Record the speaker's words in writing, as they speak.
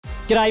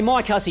G'day,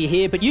 Mike Hussey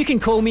here, but you can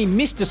call me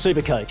Mr.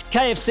 Supercoach.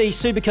 KFC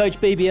Supercoach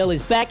BBL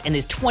is back and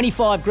there's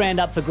 25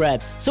 grand up for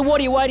grabs. So what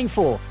are you waiting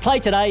for?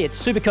 Play today at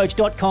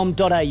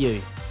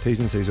supercoach.com.au. T's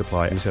and C's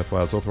apply. New South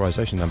Wales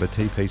authorisation number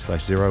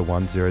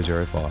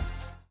TP/01005.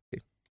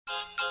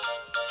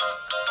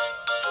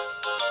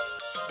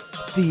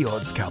 The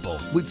Odds Couple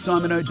with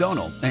Simon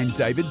O'Donnell and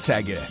David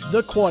Taggart.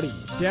 The Quaddie.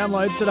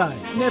 Download today.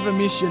 Never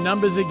miss your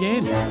numbers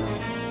again.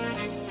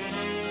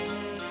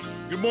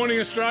 Good morning,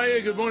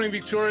 Australia. Good morning,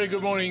 Victoria.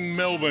 Good morning,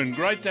 Melbourne.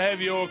 Great to have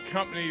your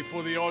company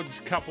for the Odds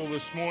Couple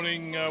this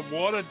morning.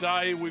 What a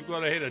day we've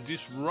got ahead. A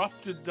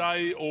disrupted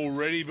day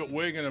already, but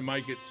we're going to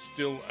make it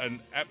still an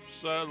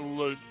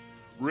absolute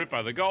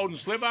ripper. The Golden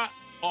Slipper,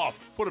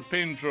 off. Put a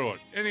pen through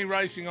it. Any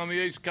racing on the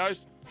East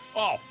Coast,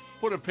 off.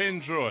 Put a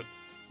pen through it.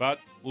 But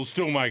we'll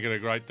still make it a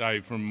great day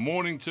from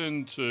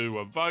Mornington to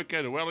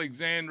Avoca to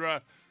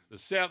Alexandra, to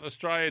South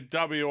Australia,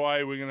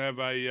 WA. We're going to have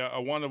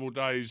a wonderful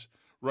day's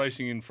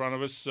racing in front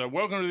of us.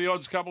 Welcome to the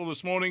Odds Couple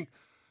this morning.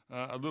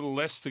 A little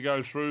less to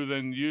go through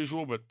than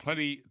usual, but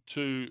plenty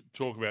to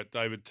talk about.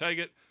 David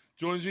Taggart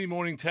joins me.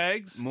 Morning,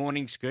 Tags.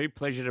 Morning, Scoop.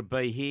 Pleasure to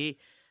be here.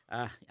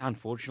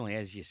 Unfortunately,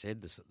 as you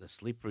said, the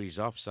slipper is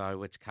off,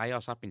 so it's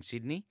chaos up in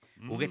Sydney.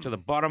 We'll get to the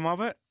bottom of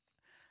it.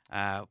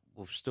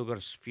 We've still got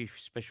a few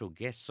special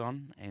guests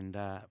on and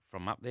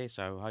from up there,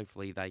 so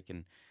hopefully they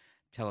can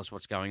tell us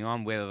what's going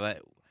on, whether they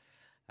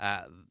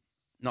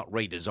not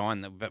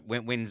redesign them, but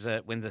when's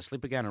the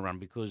slipper going to run,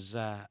 because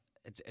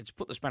it's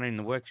put the spanner in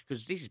the works,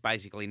 because this is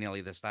basically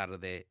nearly the start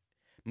of their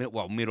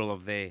middle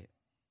of their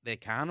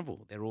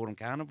carnival, their autumn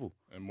carnival,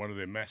 and one of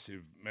their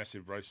massive race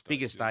days.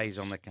 Biggest days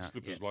on the carnival.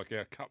 Slippers like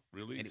our cup,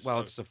 really. Well,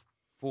 it's the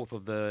fourth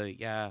of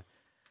the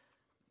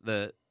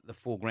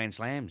 4 Grand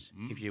Slams,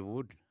 if you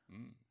would.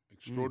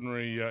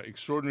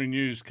 Extraordinary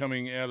news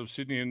coming out of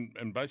Sydney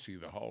and basically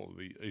the whole of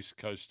the east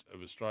coast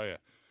of Australia.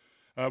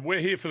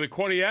 We're here for the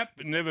Quaddie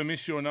app. Never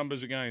miss your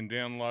numbers again.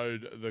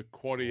 Download the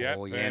Quaddie app.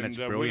 Yeah, and it's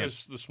brilliant. With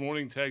us this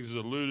morning, Tags has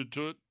alluded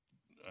to it.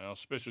 Our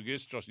special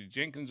guest, Joshy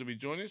Jenkins, will be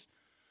joining us.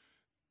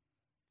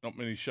 Not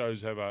many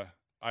shows have a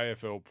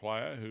AFL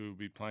player who will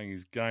be playing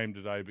his game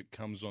today, but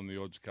comes on the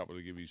Odds Couple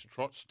to give his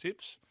trots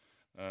tips.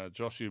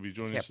 Joshy will be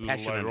joining us a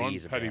little later on.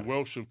 Paddy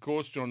Welsh, of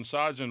course. John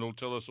Sargent will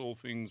tell us all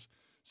things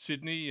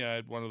Sydney,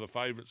 one of the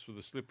favourites for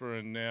the slipper,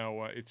 and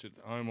now it's at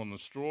home on the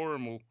straw,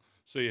 and we'll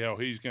see how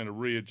he's going to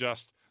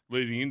readjust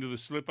leading into the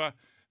slipper.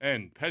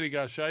 And Paddy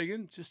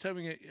Garshagan just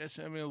having a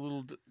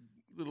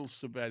little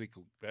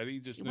sabbatical. Paddy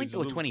just he went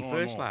to a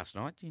 21st last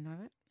night. Do you know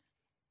that?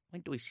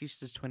 Went to his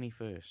sister's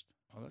 21st.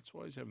 Oh, that's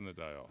why he's having the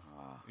day off.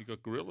 He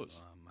got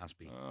gorillas. Must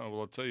be. Oh, well,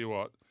 I'll tell you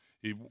what.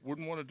 He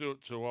wouldn't want to do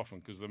it too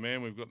often, because the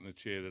man we've got in the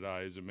chair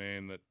today is a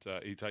man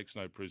that he takes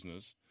no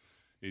prisoners.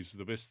 He's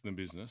the best in the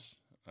business.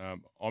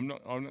 I'm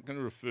not going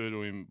to refer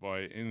to him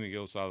by anything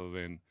else other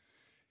than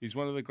he's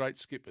one of the great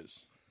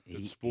skippers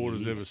that sport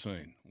has ever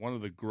seen. One of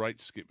the great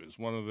skippers.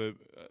 One of the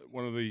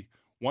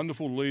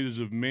wonderful leaders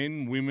of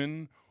men,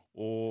 women,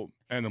 or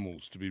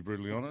animals. To be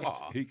brutally honest,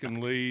 he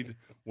can lead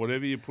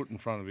whatever you put in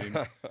front of him.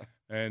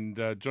 And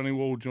Johnny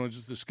Wall joins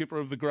us, the skipper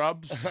of the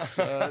Grubs,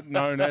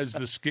 known as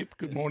the Skip.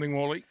 Good morning,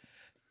 Wally.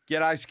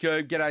 G'day,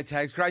 Scoob. G'day,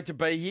 Tags. Great to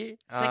be here.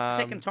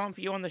 Second time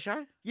for you on the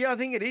show? Yeah, I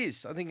think it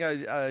is. I think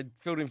I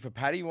filled in for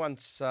Paddy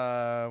once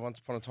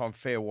upon a time, a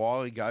fair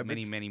while ago.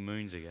 Many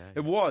moons ago.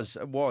 It was.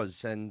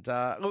 And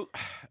look,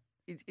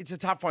 it's a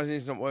tough one,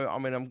 isn't it? I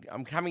mean,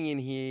 I'm coming in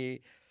here.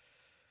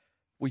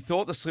 We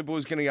thought the slipper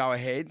was going to go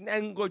ahead.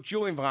 And look,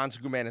 Julian Vallant's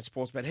a good man at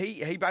sports, but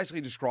he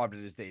basically described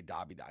it as their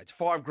derby day. It's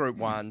 5 Group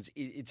 1s.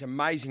 It's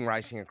amazing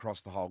racing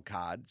across the whole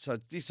card. So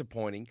it's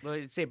disappointing. Well,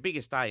 it's their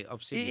biggest day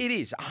of Sydney. It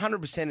is.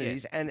 100% it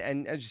is. And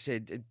as you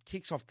said, it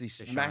kicks off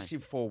this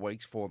massive 4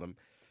 weeks for them.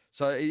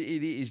 So it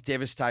is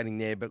devastating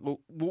there. But look,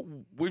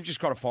 we've just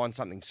got to find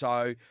something.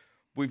 So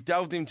we've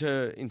delved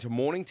into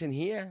Mornington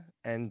here.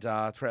 And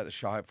throughout the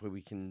show, hopefully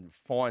we can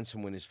find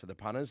some winners for the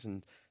punters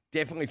and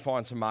definitely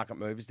find some market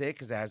movers there,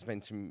 because there has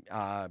been some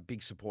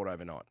big support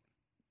overnight.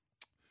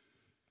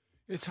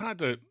 It's hard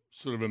to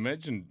sort of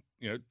imagine,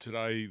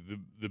 today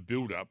the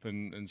build-up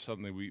and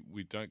suddenly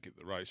we don't get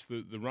the race.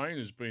 The rain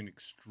has been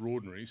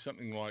extraordinary,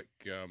 something like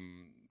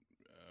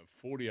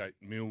 48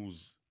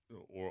 mils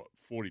or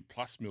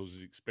 40-plus mils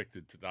is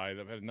expected today.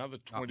 They've had another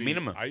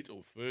 28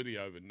 or 30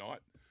 overnight.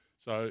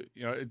 So,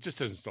 it just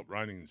hasn't stopped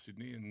raining in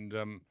Sydney. And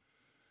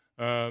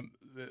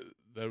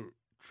the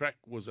track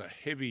was a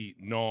heavy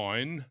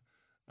 9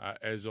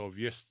 as of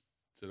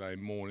yesterday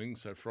morning,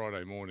 so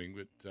Friday morning,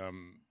 but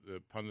the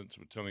pundits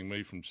were telling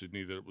me from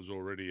Sydney that it was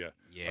already a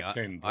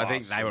 10 plus. I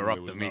think they were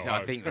optimistic.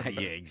 I think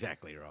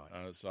exactly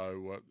right.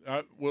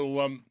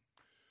 We'll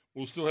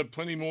still have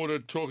plenty more to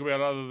talk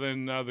about other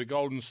than the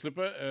Golden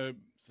Slipper.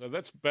 So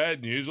that's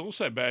bad news.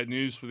 Also bad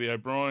news for the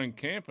O'Brien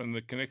camp and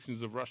the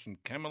connections of Russian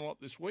Camelot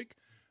this week.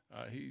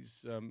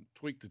 He's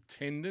tweaked a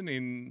tendon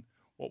in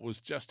what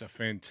was just a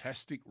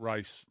fantastic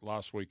race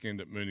last weekend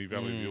at Moonee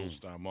Valley, the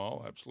All-Star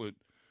Mile. Absolute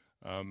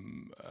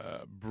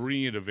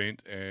brilliant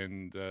event,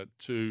 and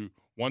 2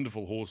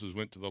 wonderful horses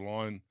went to the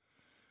line,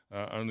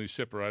 only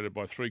separated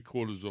by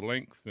 3/4 of a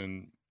length,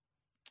 and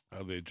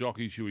their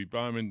jockeys, Huey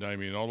Bowman,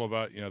 Damien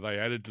Oliver. They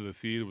added to the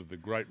theatre with the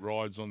great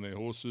rides on their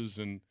horses,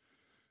 and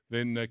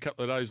then a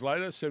couple of days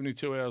later,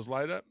 72 hours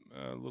later,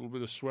 a little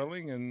bit of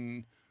swelling,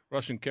 and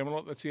Russian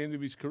Camelot, that's the end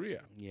of his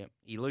career. Yeah,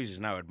 he loses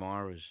no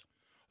admirers.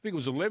 I think it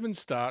was 11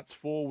 starts,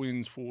 4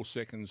 wins, 4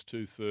 seconds,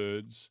 2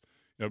 thirds.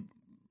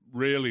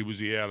 Rarely was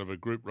he out of a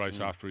group race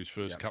after his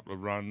first couple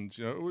of runs.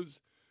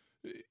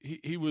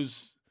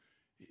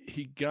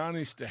 He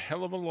garnished a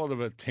hell of a lot of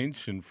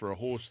attention for a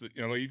horse that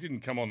he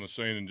didn't come on the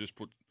scene and just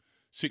put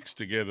 6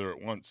 together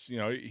at once.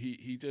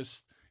 He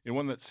just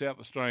won that South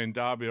Australian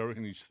Derby. I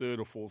reckon his 3rd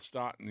or 4th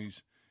start in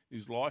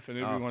his life, and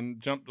everyone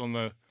jumped on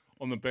the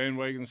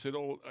bandwagon and said,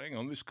 "Oh, hang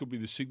on, this could be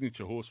the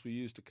signature horse for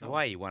years to come." The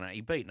way he won it,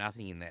 he beat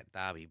nothing in that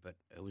Derby, but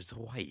it was the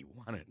way he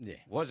won it. Yeah,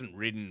 wasn't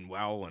ridden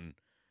well, and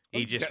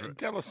he just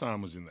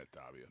Galassan was in that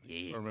Derby. I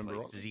think, yeah, I remember please.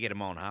 right. Does he get a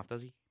mile and a half?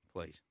 Does he?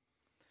 Please.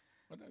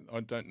 I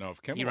don't know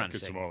if Camelot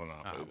gets a mile and a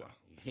half either. Well,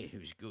 yeah, he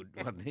was good.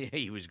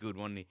 He was good,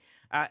 wasn't he?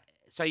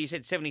 So you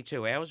said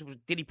 72 hours.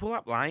 Did he pull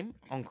up lame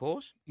on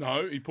course?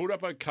 No, he pulled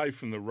up okay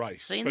from the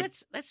race. See, and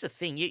that's the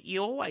thing.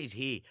 You always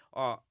hear,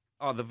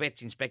 the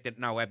vet's inspected,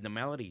 no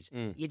abnormalities.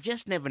 You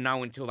just never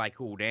know until they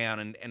cool down,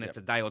 and it's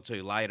a day or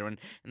two later, and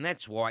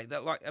that's why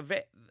a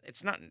vet.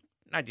 It's not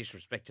no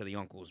disrespect to the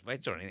Encores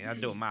vets or anything. They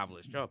do a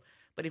marvellous job.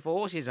 But if a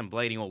horse isn't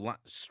bleeding or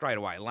straight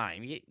away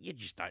lame, you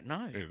just don't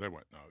know. Yeah, they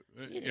won't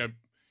know.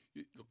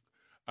 Look,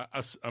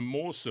 a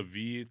more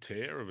severe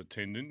tear of a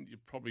tendon,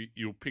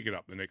 you'll pick it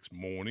up the next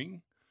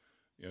morning,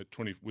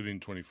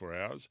 within 24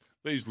 hours.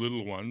 These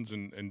little ones,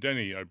 and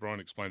Danny O'Brien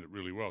explained it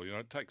really well.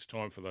 It takes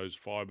time for those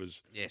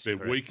fibres. Yes, they're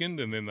correct. weakened,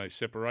 and then they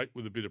separate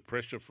with a bit of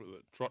pressure for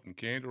the trot and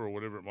canter or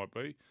whatever it might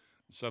be. And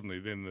suddenly,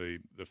 then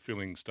the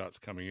filling starts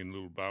coming in,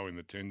 little bow in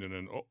the tendon,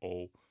 and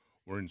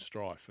we're in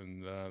strife.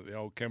 And the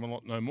old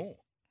Camelot no more.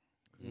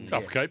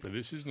 Tough caper,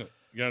 this, isn't it?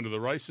 Going to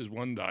the races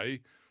one day.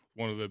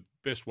 One of the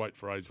best weight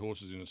for age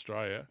horses in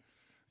Australia.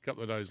 A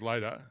couple of days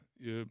later,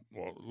 at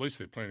least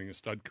they're planning a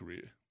stud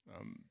career.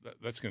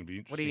 That's going to be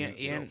interesting. What did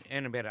he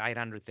earn about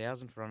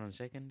 800,000 for running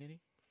second? Did he?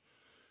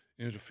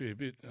 He earned a fair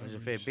bit. It was a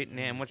fair bit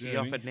now. And what's he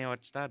offered now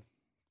at stud?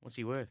 What's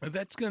he worth? And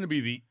that's going to be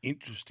the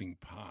interesting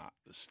part.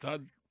 The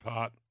stud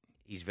part.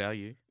 His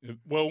value.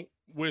 Well,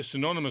 we're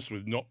synonymous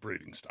with not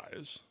breeding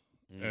stayers,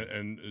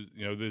 and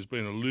there's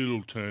been a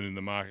little turn in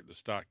the market to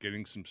start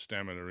getting some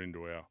stamina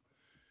into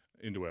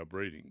our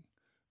breeding.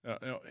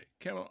 Now,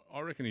 I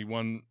reckon he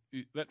won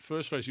that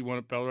first race he won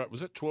at Ballarat. Was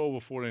that 12 or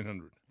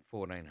 1400?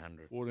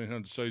 1400.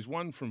 1400. So he's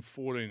won from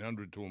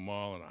 1400 to a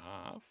mile and a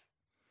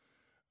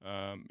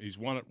half. He's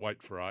won at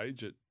weight for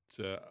age at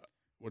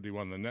what did he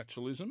won? The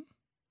Naturalism.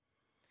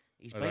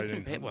 He's been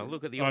compared. Well,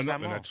 look at the not All-Star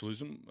the Mile.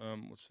 Naturalism.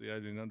 What's the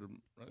 1800?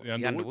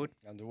 The Underwood.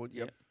 Underwood.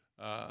 Yep.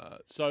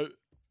 So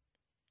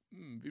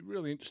it'd be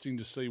really interesting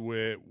to see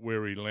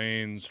where he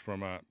lands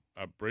from a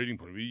breeding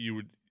point of view. You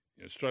would.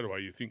 Straight away,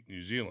 you think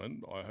New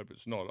Zealand. I hope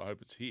it's not. I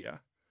hope it's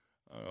here.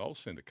 I'll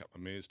send a couple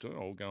of mares to him.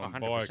 I'll go and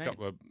 100%. buy a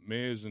couple of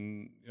mares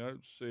and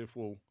see if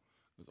we'll.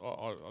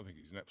 I think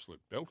he's an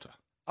absolute belter.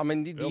 I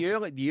mean,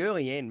 the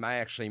early end may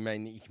actually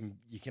mean that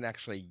you can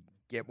actually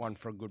get one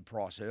for a good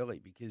price early,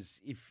 because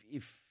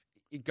if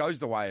it goes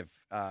the way of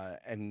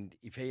and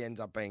if he ends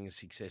up being as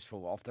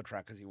successful off the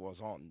track as he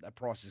was on, that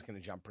price is going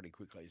to jump pretty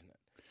quickly, isn't it?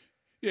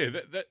 Yeah,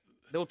 that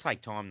They'll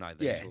take time though.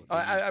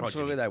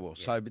 Absolutely they will.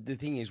 Yeah. So, but the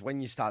thing is, when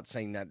you start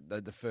seeing that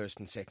the first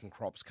and second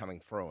crops coming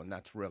through, and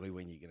that's really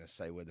when you're going to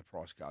see where the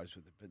price goes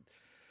with it. But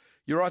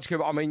you're right,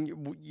 Scoop. I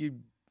mean,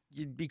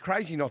 you'd be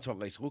crazy not to at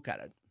least look at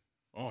it.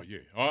 Oh yeah.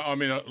 I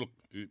mean, look,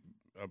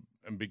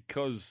 and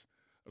because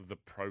of the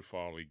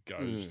profile he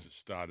goes to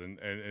stud, and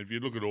if you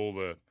look at all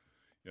the,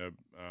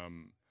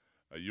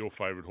 your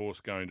favourite horse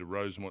going to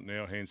Rosemont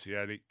now,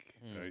 Hanseatic,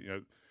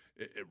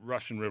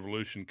 Russian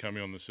Revolution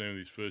coming on the scene with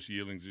his first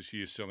yearlings this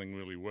year, selling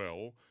really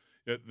well.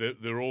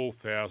 They're all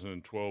 1,000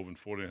 and 1,200 and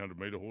 1,400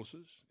 metre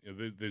horses.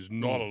 There's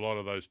not a lot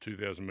of those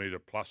 2,000 metre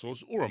plus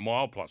horses or a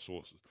mile plus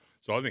horses.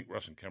 So I think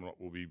Russian Camelot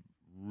will be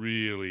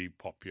really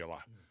popular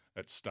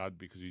at stud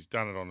because he's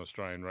done it on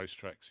Australian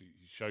racetracks. He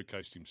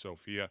showcased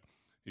himself here.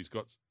 He's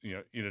got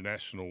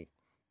international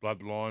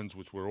bloodlines,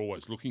 which we're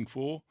always looking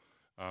for.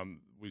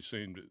 We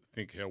seem to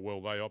think how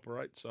well they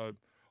operate. So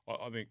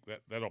I think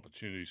that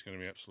opportunity is going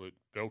to be absolute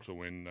belter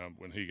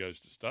when he goes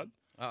to stud.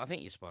 I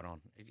think you're spot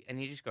on,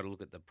 and you just got to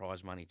look at the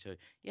prize money too.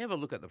 You have a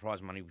look at the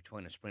prize money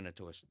between a sprinter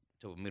to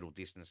a middle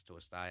distance to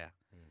a stayer.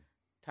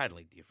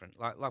 Totally different.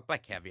 Like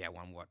Black Caviar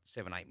won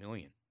 7-8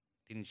 million,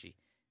 didn't she?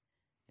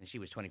 And she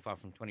was 25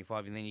 from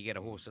 25, and then you get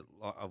a horse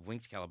of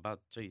Winx caliber,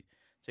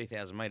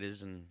 2,000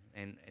 metres, and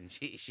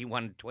she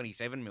won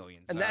 27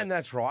 million. So. And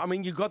that's right. I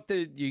mean, you got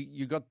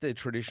the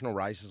traditional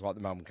races like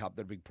the Melbourne Cup,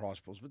 the big prize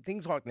pools, but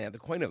things like now the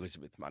Queen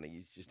Elizabeth money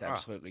is just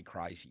absolutely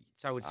crazy.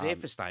 So it's there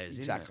for stayers,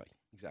 exactly. Isn't it?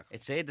 Exactly.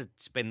 It's there to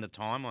spend the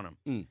time on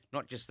them,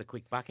 not just the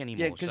quick buck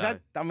anymore. Yeah,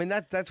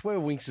 because that's where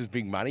Winx's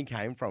big money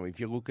came from. If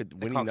you look at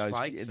winning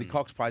the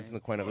Cox Plates and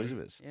the Queen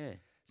Elizabeths. Yeah.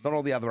 It's not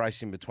all the other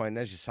races in between.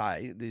 As you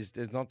say,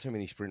 there's not too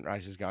many sprint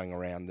races going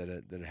around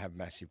that have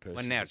massive purses.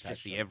 Well, now it's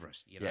just the attached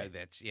Everest. You know,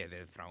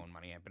 they're throwing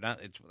money out, but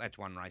that's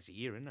one race a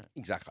year, isn't it?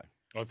 Exactly.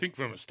 I think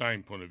from a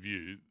staying point of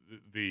view,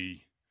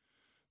 the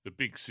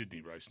big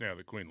Sydney race now,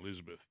 the Queen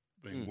Elizabeth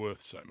being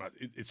worth so much,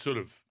 it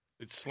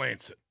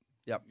slants it.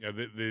 Yep. You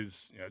know,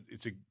 there's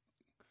it's a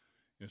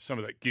some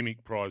of that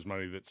gimmick prize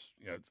money that's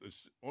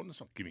it's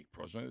not gimmick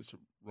prize money. That's the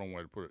wrong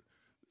way to put it.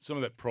 Some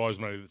of that prize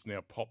money that's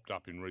now popped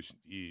up in recent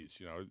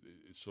years,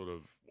 it's sort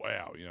of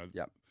wow.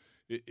 Yep.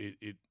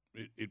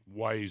 It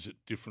weighs it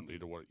differently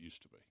to what it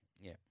used to be.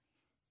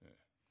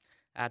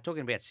 Yeah.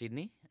 Talking about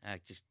Sydney,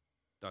 just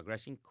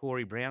digressing.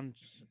 Corey Brown,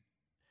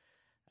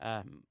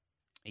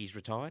 he's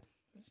retired.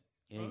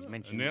 Yeah, he's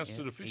mentioned announced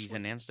it officially. He's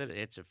announced it.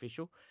 It's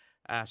official.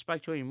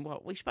 Spoke to him.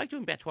 We spoke to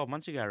him about 12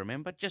 months ago.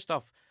 Remember, just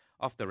off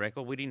the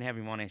record. We didn't have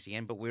him on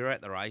SEN, but we were at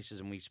the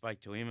races and we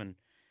spoke to him,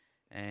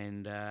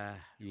 and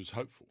he was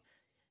hopeful.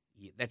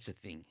 Yeah, that's the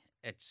thing.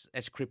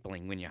 It's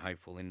crippling when you're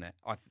hopeful. In that,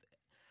 I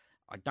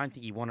don't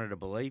think he wanted to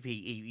believe.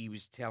 He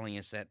was telling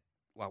us that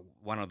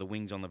one of the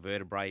wings on the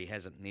vertebrae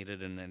hasn't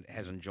knitted and it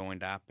hasn't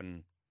joined up,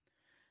 and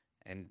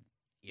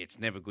it's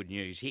never good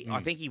news. I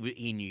think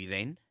he knew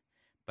then.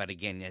 But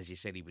again, as you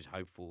said, he was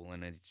hopeful,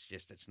 and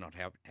it's not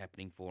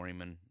happening for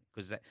him. And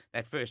because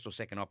that first or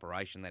second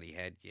operation that he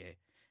had,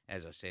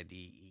 as I said,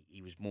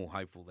 he was more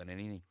hopeful than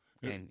anything,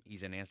 and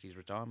he's announced his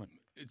retirement.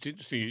 It's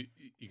interesting.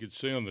 You could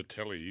see on the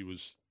telly he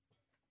was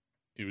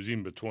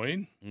in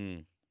between.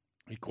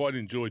 He quite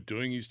enjoyed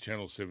doing his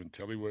Channel 7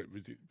 telly work,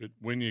 but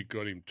when you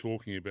got him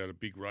talking about a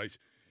big race,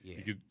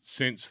 you could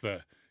sense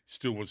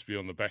still wants to be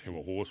on the back of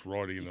a horse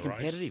riding in the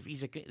competitive.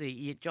 race.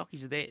 The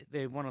jockeys are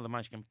they're one of the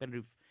most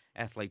competitive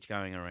athletes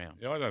going around.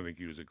 Yeah, I don't think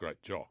he was a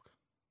great jock.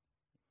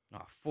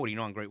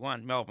 49 Group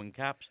 1, Melbourne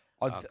Cups.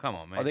 Come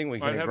on, man. I think we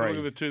can have agree. a look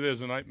at the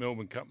 2008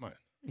 Melbourne Cup, mate.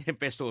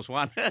 Best horse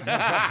won. Shocking.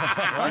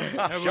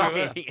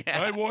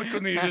 Hey, why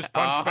couldn't he just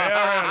punch Bauer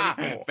out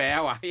a bit more?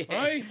 Bauer, yeah.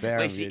 Hey?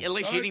 At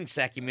least you didn't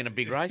sack him in a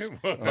big race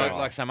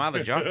like some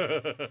other jock.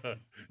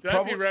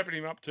 Don't be wrapping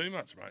him up too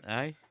much, mate.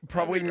 Hey?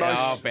 Probably most.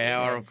 Oh,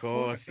 Bauer, of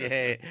course,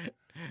 yeah.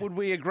 Would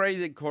we agree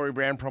that Corey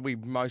Brown probably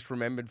most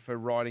remembered for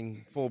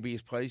riding 4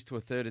 Beers Please to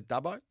a third at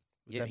Dubbo?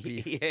 Yeah.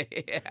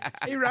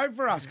 He rode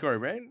for us, Corey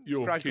Brown.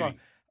 You're Great kidding. guy.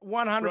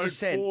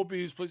 100%. 4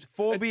 Beers Please.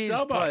 4 At Beers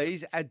Dubbo.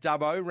 Please at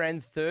Dubbo, ran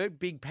third.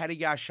 Big Paddy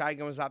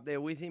Garshagan was up there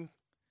with him.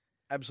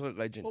 Absolute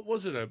legend. What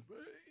was it, a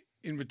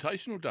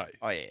invitational day?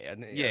 Oh, yeah.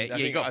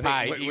 You got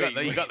paid.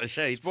 You got the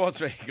sheets.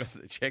 Sportsman got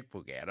the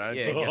checkbook out.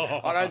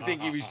 I don't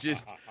think he was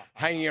just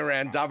hanging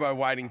around Dubbo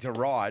waiting to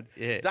ride.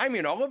 Yeah.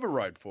 Damien Oliver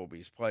rode 4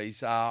 Beers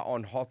Please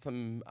on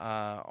Hotham,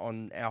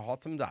 on our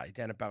Hotham Day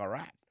down at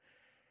Ballarat.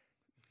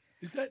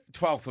 Is that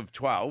 12th of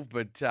 12,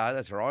 but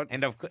that's all right.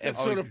 And of is that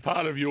sort of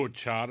part of your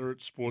charter at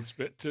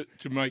Sportsbet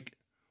to make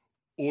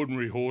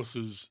ordinary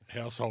horses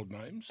household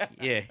names?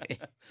 Yeah.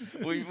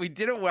 we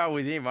did it well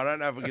with him. I don't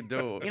know if we could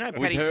do it with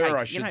Paddy her, takes,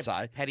 I should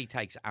say. Paddy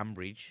takes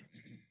umbrage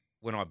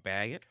when I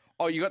bag it.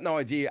 Oh, you got no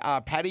idea.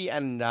 Paddy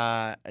and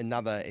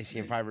another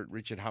SEN favourite,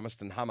 Richard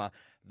Hummerston Hummer,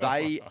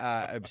 they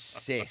are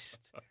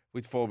obsessed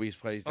with 4 Beers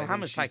Please. Well,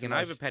 Hummer's taken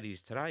over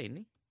Paddy's today, isn't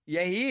he?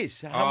 Yeah, he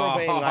is. Hummer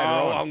being later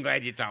on. I'm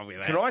glad you told me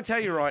that. Can I tell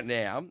you right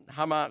now,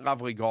 Hummer,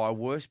 lovely guy,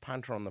 worst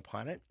punter on the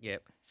planet.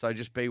 Yep. So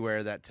just beware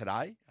of that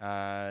today.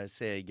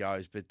 See how he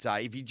goes. But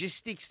if he just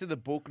sticks to the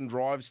book and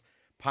drives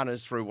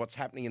punters through what's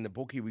happening in the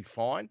book, he'll be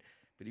fine.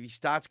 But if he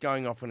starts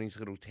going off on his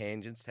little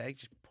tangents,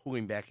 just pull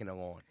him back in a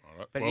line. All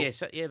right. But well, they he's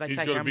take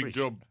got a umbrage. big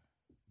job.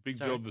 Big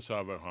job, the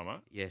Savo Hummer.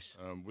 Yes.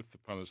 With the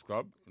Punters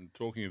Club. And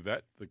talking of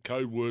that, the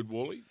code word,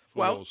 Wally,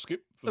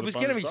 Skip. It was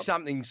going to be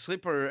something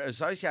slipper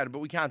associated, but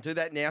we can't do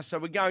that now. So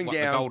we're going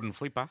down. The golden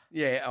flipper.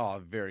 Yeah.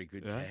 Oh, very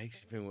good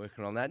tags. You've been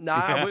working on that.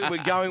 No,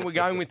 we're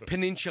going with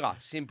Peninsula.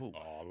 Simple.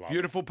 Oh,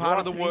 beautiful part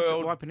of the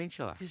world. Why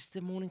Peninsula? Because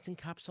the Mornington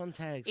Cup's on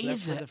tags. Is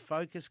That's where it? the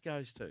focus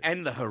goes to.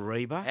 And the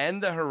Hariba.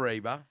 And the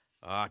Hariba.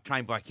 Oh,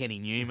 trained by Kenny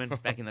Newman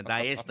back in the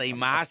day. SD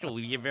Marshall,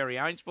 your very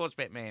own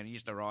Sportsbet man,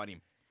 used to ride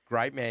him.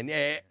 Great man.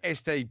 Yeah,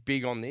 SD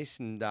big on this,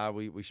 and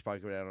we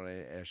spoke about it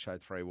on our show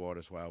 3 Wide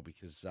as well,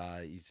 because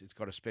it's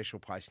got a special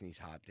place in his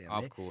heart down there.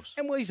 Of course.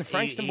 And well, he's a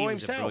Frankston boy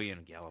himself. He was a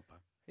brilliant galloper.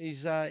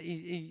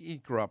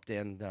 He grew up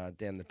down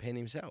the pen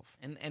himself.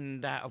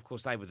 And of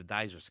course, they were the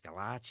days of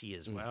Scalacci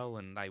as well,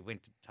 and they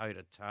went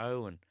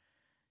toe-to-toe and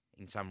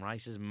in some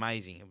races.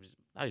 Amazing. It was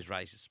those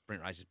races,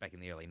 sprint races back in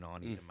the early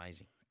 90s,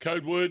 amazing.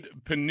 Code word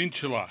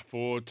Peninsula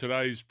for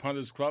today's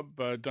Punters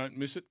Club. Don't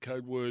miss it.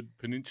 Code word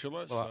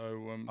Peninsula.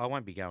 Well, I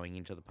won't be going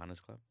into the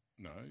Punters Club.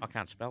 No. I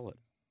can't spell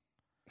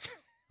it.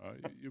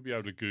 You'll be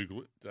able to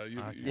Google it.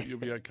 You'll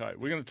be okay.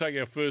 We're going to take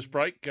our first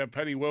break.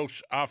 Paddy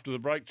Welsh after the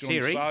break. John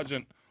Siri.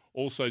 Sargent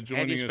also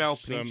joining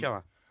us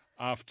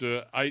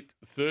after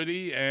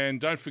 8:30.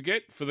 And don't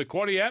forget, for the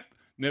Quaddy app,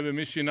 never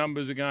miss your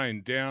numbers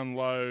again.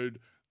 Download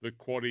the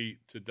Quaddy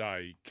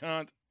today.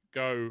 Can't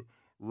go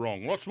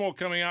wrong. Lots more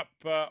coming up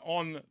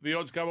on the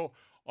Odds Couple.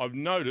 I've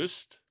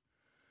noticed,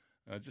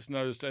 just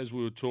noticed as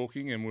we were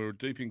talking and we were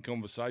deep in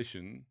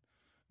conversation,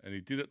 and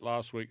he did it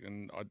last week,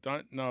 and I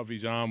don't know if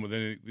he's armed with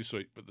anything this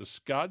week, but the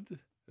Scud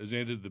has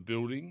entered the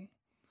building.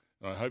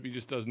 I hope he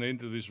just doesn't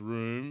enter this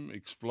room,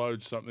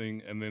 explode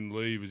something, and then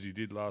leave as he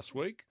did last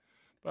week.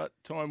 But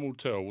time will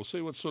tell. We'll see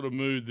what sort of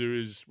mood there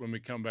is when we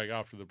come back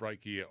after the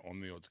break here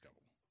on The Odds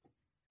Couple.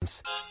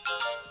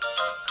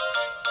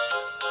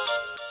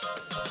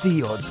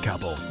 The Odds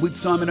Couple with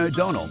Simon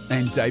O'Donnell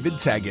and David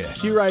Taggart.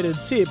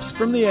 Curated tips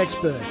from the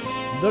experts.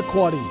 The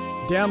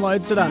Quaddie.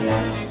 Download today.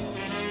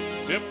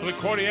 Yep, for the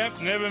Quaddie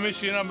app, never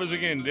miss your numbers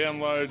again.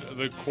 Download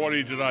the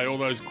Quaddie today. All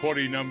those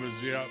Quaddie numbers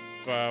are up.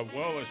 I'm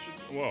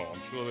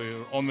sure they're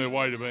on their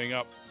way to being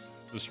up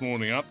this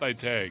morning, aren't they,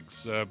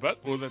 Tags?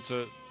 That's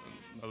another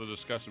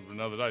discussion for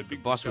another day.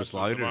 Big boss was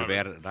loaded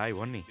about it today,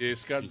 wasn't he? Yeah,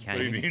 Scud's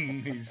been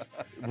in. He's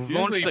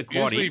launched the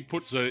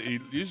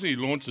Quaddie. Usually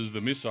launches the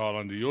missile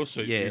under your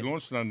seat. Yeah. He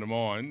launched it under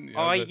mine.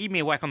 He gave me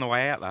a whack on the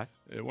way out, though.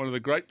 One of the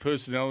great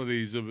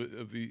personalities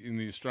in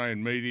the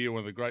Australian media, one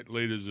of the great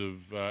leaders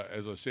of,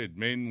 as I said,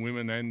 men,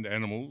 women and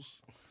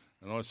animals.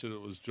 And I said it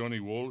was Johnny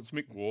Wall. It's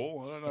Mick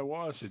Wall. I don't know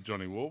why I said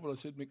Johnny Wall, but I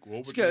said Mick Wall.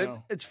 It's good.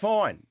 It's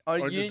fine.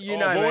 I've always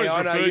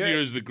referred to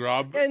you as the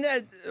grub. And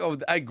a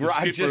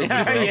grub. Just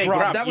a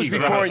grub. That was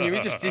before I knew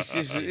him.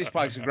 This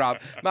bloke's a grub.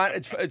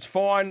 Mate, it's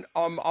fine.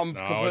 I'm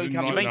completely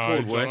comfortable. You've been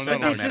called worse.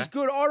 But this is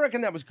good. I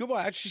reckon that was good.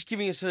 It's just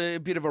giving us a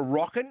bit of a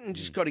rocket and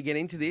just got to get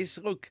into this.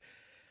 Look,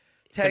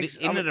 Tags.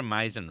 Isn't it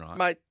amazing, right?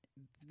 Mate,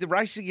 the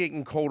race is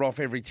getting called off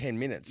every 10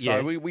 minutes.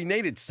 So we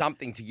needed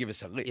something to give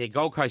us a lift. Yeah,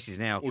 Gold Coast is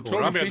now talking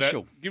about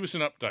official. That, give us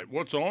an update.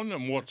 What's on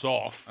and what's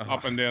off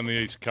up and down the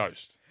East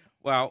Coast?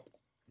 Well,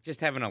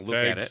 just having a look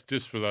Tags, at it.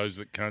 Just for those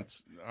that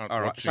aren't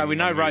all right, so we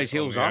know Rose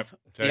Hill's off.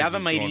 The other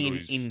meeting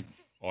in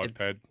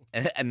iPad.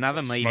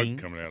 Another meeting.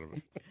 Smoke coming out of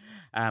it.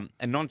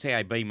 A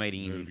non-TAB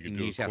meeting in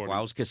New South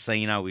Wales.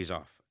 Casino is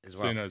off as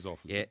well. Casino's off.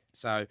 Yeah.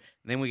 So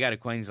then we go to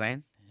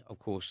Queensland. Of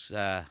course,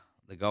 the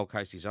Gold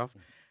Coast is off.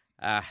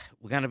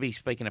 We're going to be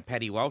speaking to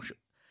Paddy Walsh.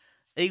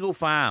 Eagle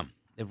Farm,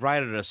 they've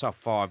rated it a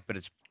soft 5, but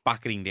it's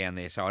bucketing down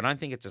there, so I don't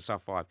think it's a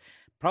soft 5.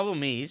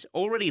 Problem is,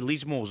 already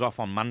Lismore's off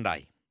on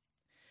Monday.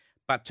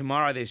 But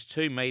tomorrow there's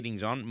 2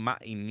 meetings on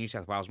in New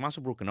South Wales,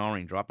 Muswellbrook and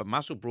Orange, right? But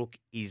Muswellbrook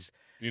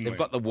they've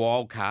got the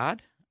wild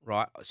card,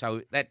 right?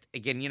 So that,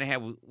 again, you know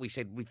how we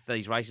said with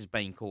these races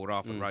being called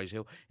off at Rose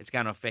Hill, it's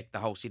going to affect the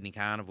whole Sydney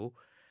Carnival.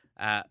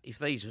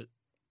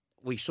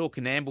 We saw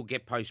Canamble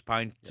get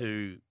postponed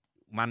to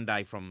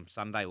Monday from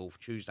Sunday or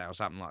Tuesday or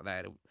something like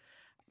that.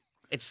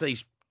 It's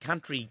these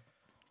country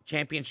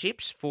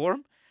championships for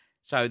them.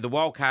 So the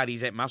wild card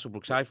is at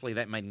Muswellbrook. So hopefully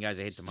that meeting goes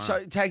ahead tomorrow.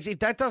 So, Tags, if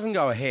that doesn't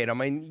go ahead, I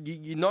mean,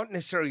 you're not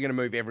necessarily going to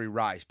move every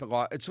race, but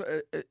like it's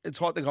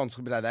like the Golden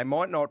Slipper Day. They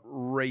might not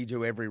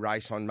redo every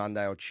race on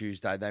Monday or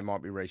Tuesday. They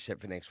might be reset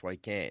for next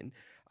weekend.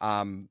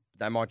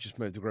 They might just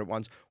move the Group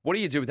 1s. What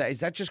do you do with that?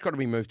 Is that just got to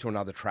be moved to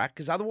another track?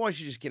 Because otherwise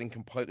you're just getting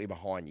completely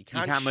behind. You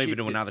can't move it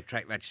to another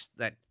track. That's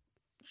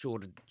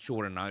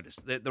shorter notice.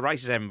 The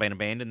races haven't been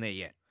abandoned there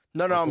yet.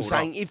 No, I'm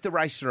saying if the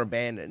races are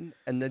abandoned,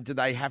 and then do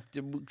they have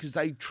to? Because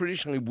they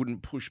traditionally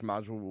wouldn't push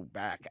Muswellbrook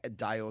back a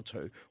day or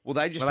two. Well,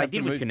 they just have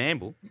to move. With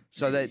Canamble.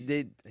 So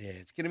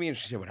it's going to be interesting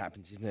to see what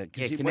happens, isn't it?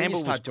 Because when you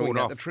start doing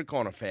that, the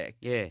trickle-on effect.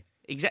 Yeah,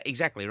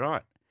 exactly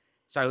right.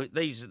 So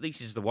this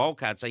is the wild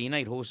card. So you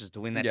need horses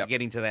to win that to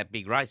get into that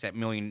big race, that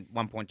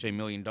 $1.2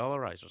 million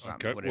race or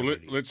something. Okay, well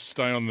let's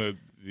stay on the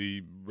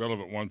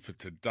relevant one for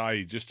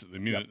today, just at the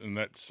minute, and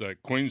that's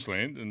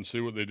Queensland, and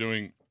see what they're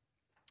doing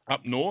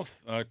up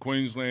north.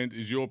 Queensland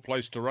is your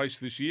place to race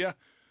this year.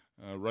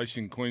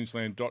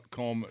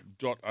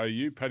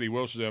 Racingqueensland.com.au. Paddy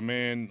Welsh is our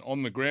man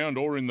on the ground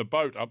or in the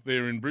boat up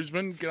there in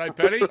Brisbane. G'day,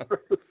 Paddy.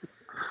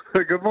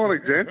 Good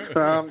morning, gents.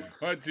 I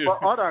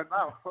don't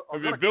know.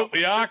 Have you built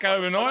the ark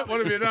overnight?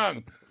 What have you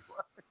done?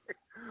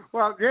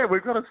 Well, yeah,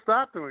 we've got to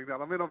start doing that.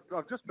 I mean,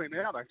 I've just been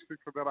out, actually,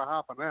 for about a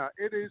half an hour.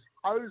 It is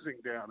hosing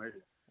down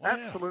here. Wow.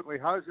 Absolutely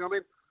hosing. I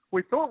mean,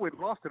 we thought we'd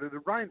lost it. It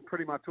had rained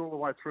pretty much all the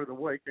way through the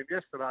week. And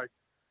yesterday,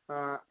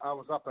 I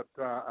was up at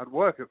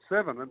work at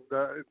 7, and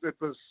it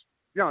was,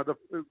 the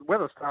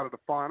weather started to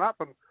fine up.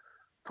 And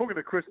talking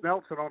to Chris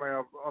Nelson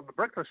on the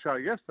breakfast show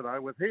yesterday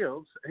with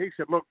Heels, he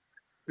said, look,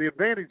 the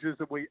advantage is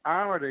that we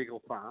are at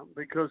Eagle Farm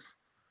because,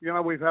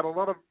 we've had a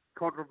lot of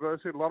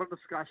controversy, a lot of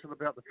discussion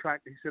about the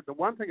track. He said the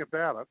one thing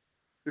about it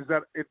is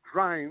that it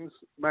drains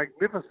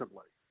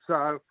magnificently.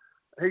 So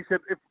he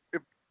said if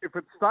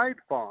it stayed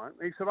fine,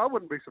 he said I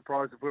wouldn't be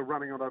surprised if we're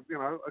running on a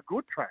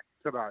good track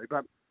today.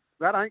 But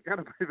that ain't going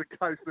to be the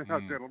case now,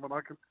 gentlemen.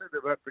 I can tell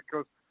you that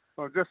because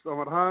I'm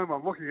at home,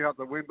 I'm looking out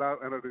the window,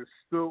 and it is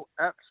still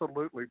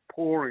absolutely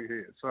pouring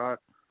here. So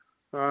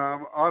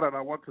I don't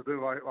know what to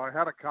do. I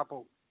had a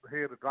couple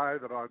here today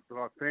that I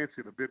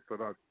fancied a bit, but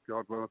I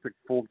think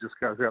form just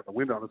goes out the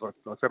window. And as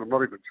I said, I'm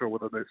not even sure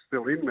whether they're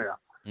still in now.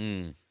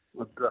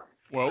 But,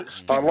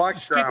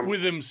 stick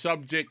with them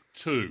subject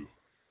to.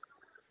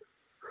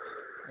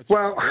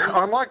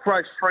 I like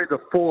race 3 to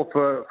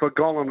 4 for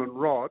Golan and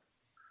Rod.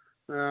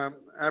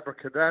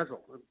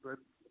 Abracadazzle. It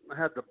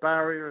had the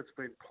barrier. It's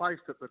been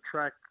placed at the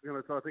track. So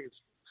I think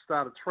it's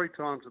started 3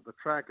 times at the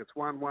track. It's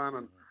 1-1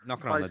 and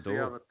knocking on the door.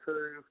 The other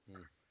 2.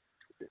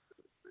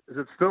 Is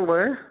it still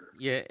there?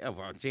 Yeah,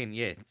 well, it's in.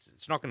 Yeah,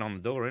 it's knocking on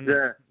the door, isn't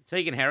Yeah. it?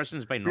 Tegan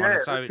Harrison's been on Yeah,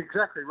 it, so that's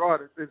exactly right.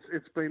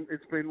 It's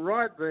been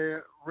right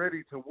there,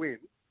 ready to win.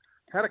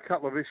 Had a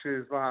couple of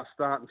issues last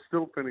start and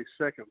still finished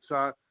second.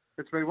 So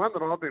it's been one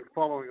that I've been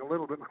following a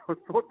little bit. I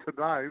thought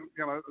today,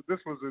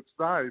 this was its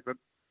day, but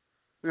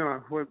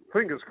we're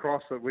fingers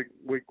crossed that we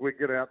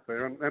get out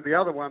there. And the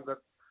other one that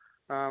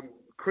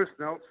Chris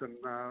Nelson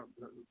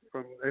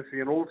from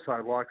SEN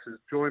also likes is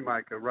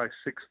Joymaker, race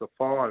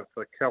 6-5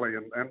 for Kelly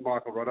and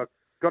Michael Rod. I've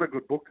got a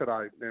good book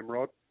today,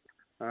 Rod.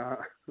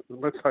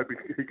 Let's hope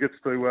he gets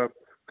to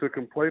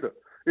complete it.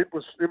 It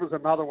was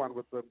another one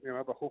with the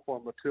hoof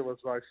on the till,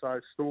 as they say,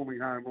 storming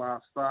home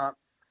last start.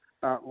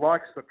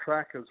 Likes the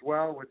track as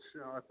well, which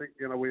I think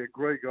we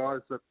agree,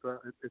 guys, that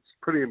it's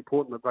pretty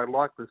important that they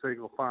like this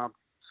Eagle Farm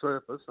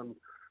surface and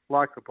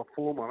like to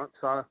perform on it.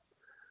 So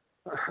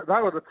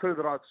they were the two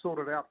that I'd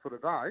sorted out for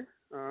today.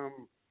 I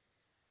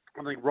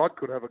think Rod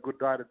could have a good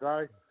day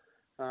today.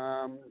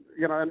 And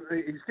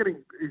he's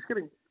getting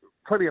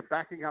plenty of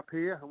backing up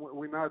here, and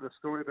we know the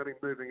story about him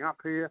moving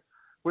up here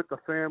with the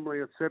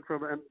family, etc.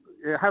 And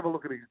have a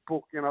look at his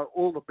book.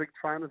 All the big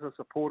trainers are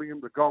supporting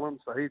him: the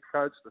Gollums, the Heath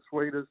Coach, the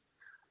Sweeters.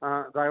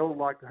 They all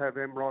like to have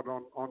Emrod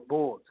on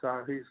board.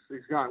 So he's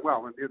going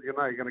well, and you're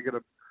going to get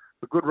a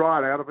good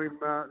ride out of him.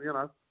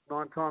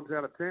 9 times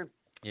out of 10.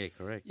 Yeah,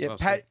 correct. Yeah, Well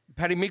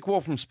Paddy Mick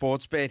Wall from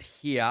Sportsbet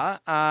here.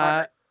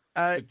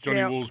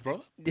 Johnny Wall's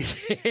brother?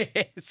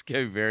 Yes,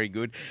 very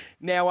good.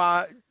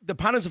 Now, the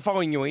punters are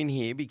following you in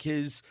here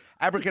because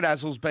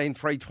Abracadazzle's been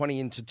 320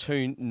 into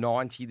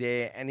 290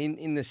 there, and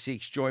in the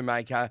 6,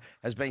 Joymaker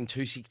has been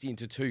 260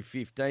 into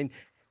 215.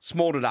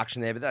 Small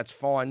deduction there, but that's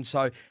fine.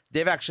 So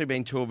they've actually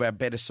been two of our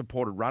better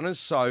supported runners.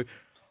 So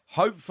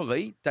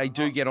hopefully they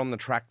do get on the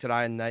track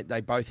today and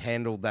they both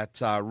handle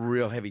that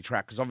real heavy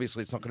track, because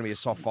obviously it's not going to be a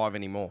soft 5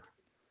 anymore.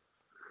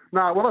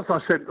 No, well, as I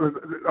said,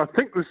 I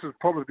think this is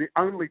probably the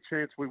only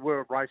chance we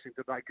were racing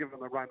today, given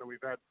the rain that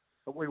we've had.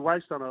 We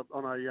raced on a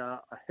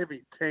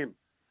heavy 10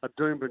 at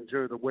Doomben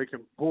Jew the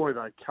weekend. Boy,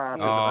 they carved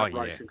into that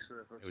racing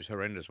surface. It was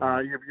horrendous.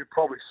 You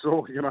probably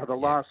saw, the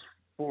last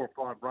 4 or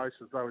 5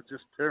 races, they were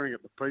just tearing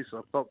it to pieces.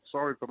 I felt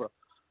sorry for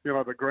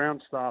the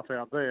ground staff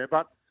out there.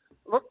 But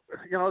look,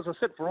 as I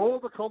said, for all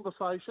the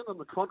conversation and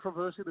the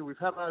controversy that we've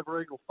had over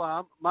Eagle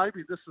Farm,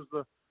 maybe this is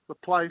the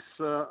place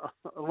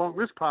along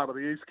this part of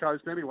the East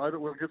Coast anyway that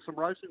we'll get some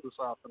racing this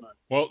afternoon.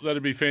 Well,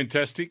 that'd be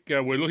fantastic.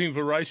 We're looking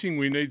for racing.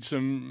 We need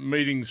some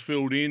meetings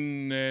filled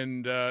in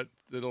and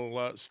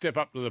that'll step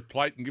up to the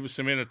plate and give us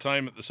some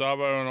entertainment this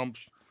Savo. And I'm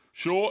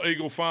sure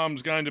Eagle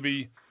Farm's going to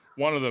be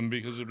one of them,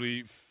 because it'll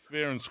be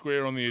fair and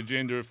square on the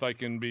agenda if they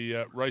can be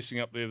racing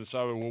up there this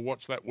Savo. We'll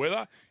watch that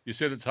weather. You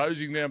said it's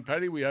hosing down,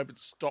 Paddy. We hope it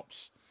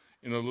stops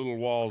in a little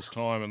while's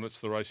time and lets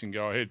the racing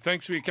go ahead.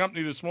 Thanks for your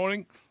company this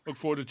morning. Look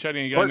forward to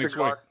chatting again next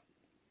week.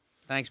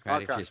 Thanks,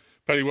 Paddy. Okay. Cheers.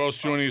 Paddy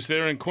Welsh joining us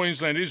there. And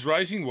Queensland is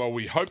racing. Well,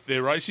 we hope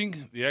they're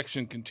racing. The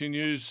action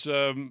continues.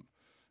 The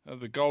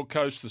Gold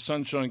Coast, the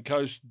Sunshine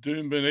Coast,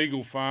 Doomben,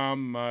 Eagle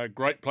Farm,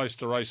 great place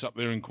to race up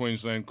there in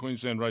Queensland,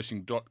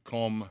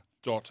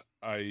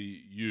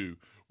 queenslandracing.com.au.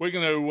 We're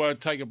going to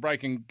take a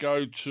break and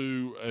go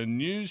to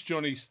news.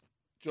 Johnny,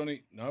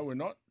 no, we're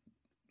not.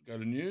 Go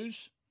to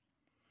news.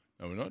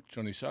 No, we're not.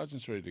 Johnny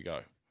Sargent's ready to go.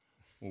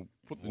 We'll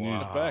put the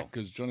news back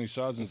because Johnny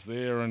Sargent's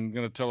there and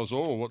going to tell us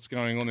all what's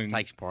going on in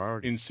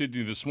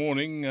Sydney this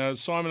morning.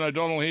 Simon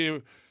O'Donnell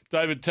here,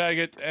 David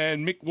Taggart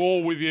and Mick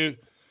Wall with you.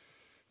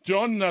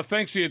 John,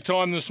 thanks for your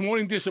time this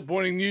morning.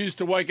 Disappointing news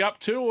to wake up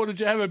to, or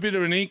did you have a bit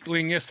of an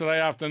inkling yesterday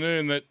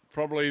afternoon that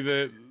probably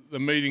the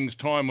meeting's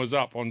time was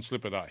up on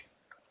Slipper Day?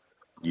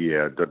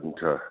 Yeah, it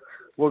didn't.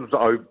 Was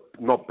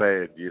not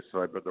bad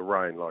yesterday, but the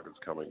rain, like it's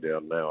coming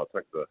down now, I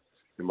think they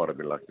might have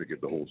been lucky to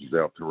get the horses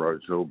out to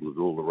Rose Hill because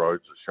all the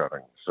roads are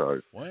shutting. So,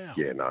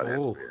 yeah,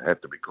 no, it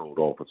had to be called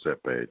off. It's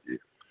that bad,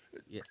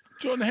 Yeah.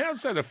 John, how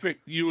does that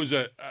affect you as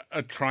a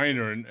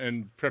trainer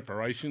and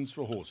preparations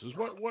for horses?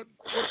 What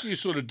do you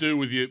sort of do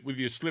with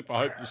your slip? I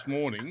hope this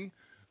morning,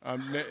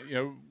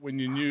 when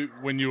you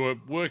were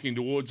working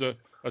towards a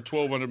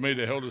 1,200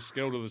 metre helter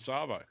skelter to the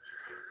Savo.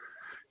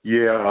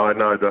 Yeah, I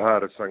know. The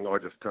hardest thing, I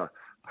just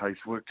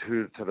pace worked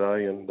her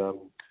today, and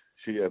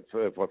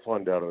if I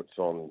find out it's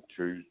on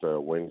Tuesday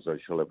or Wednesday,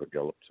 she'll have a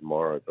gallop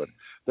tomorrow. But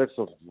that's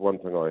the one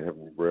thing I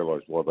haven't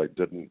realised why they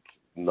didn't.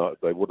 No,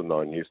 they would have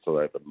known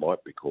yesterday if it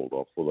might be called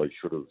off. Well, they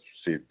should have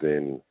said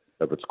then,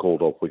 if it's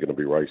called off, we're going to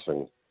be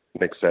racing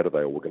next Saturday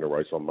or we're going to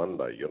race on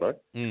Monday,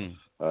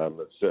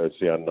 It's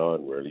the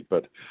unknown, really.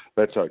 But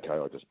that's okay.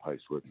 I just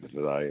pace work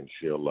today, and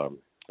she'll,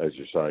 as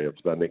you say,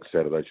 if the next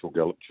Saturday, she'll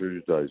gallop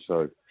Tuesday.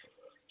 So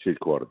she's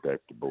quite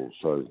adaptable.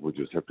 So we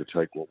just have to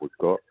take what we've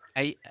got.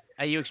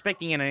 Are you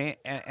expecting an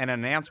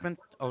announcement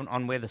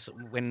on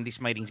when this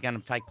meeting's going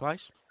to take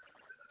place?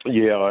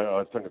 Yeah,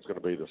 I think it's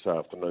going to be this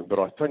afternoon, but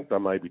I think they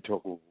may be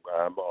talking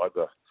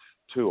either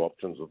two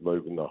options of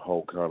moving the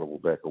whole carnival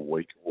back a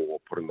week or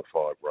putting the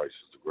 5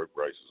 races, the group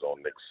races,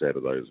 on next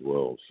Saturday as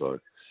well. So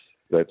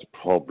that's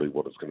probably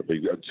what it's going to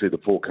be. See, the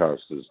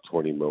forecast is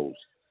 20 mils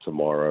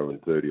tomorrow and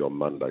 30 on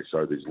Monday,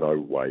 so there's no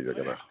way they're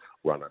going to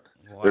run it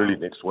early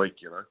next week,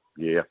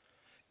 Yeah.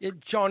 Yeah,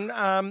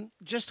 John,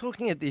 just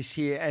looking at this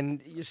here,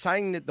 and you're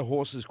saying that the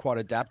horse is quite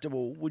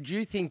adaptable. Would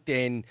you think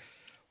then,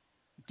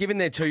 given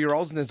they're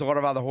 2-year-olds and there's a lot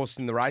of other horses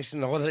in the race,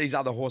 and a lot of these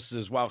other horses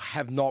as well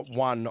have not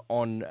won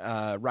on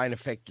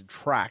rain-affected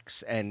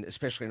tracks, and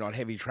especially not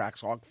heavy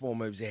tracks like 4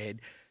 Moves Ahead,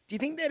 do you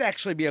think that'd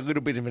actually be a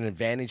little bit of an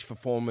advantage for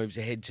 4 Moves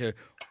Ahead to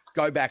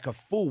go back a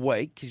full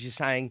week, because you're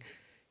saying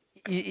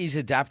is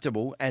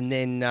adaptable, and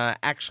then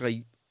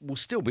actually will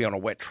still be on a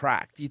wet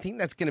track? Do you think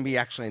that's going to be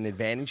actually an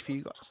advantage for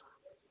you guys?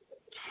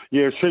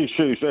 Yeah, she's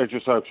as you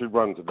say, if she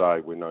run today,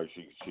 we know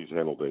she's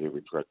handled the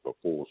heavy track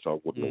before, so I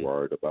wouldn't have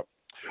worried about.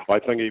 I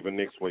think even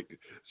next week,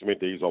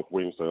 Cemente's off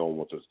Wednesday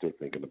onwards, it's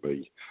definitely going to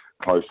be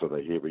close to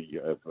the heavy,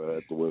 at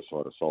the worst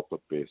side of soft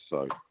at best.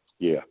 So,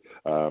 yeah,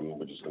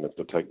 we're just going to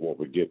have to take what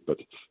we get. But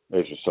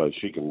as you say,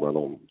 she can run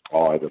on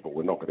either, but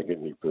we're not going to get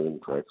any firm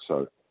tracks,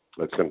 so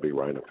it's going to be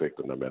rain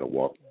affected no matter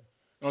what.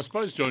 I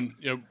suppose, John,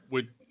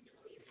 we're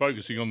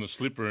focusing on the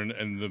slipper and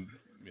the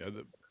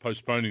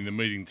postponing the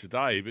meeting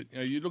today, but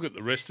you look at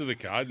the rest of the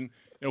card, and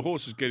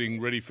horses getting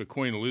ready for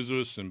Queen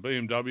Elizabeth and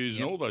BMWs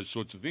and all those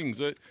sorts of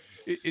things.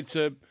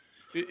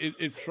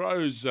 It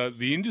throws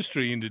the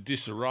industry into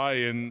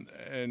disarray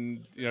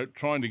and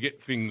trying to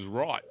get things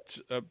right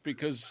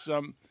because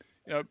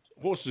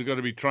horses have got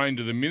to be trained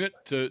to the minute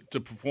to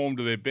perform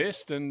to their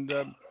best, and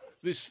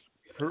this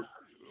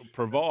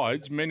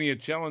provides many a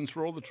challenge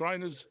for all the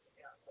trainers.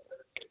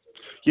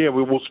 Yeah,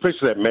 well,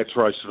 especially that match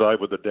race today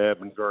with the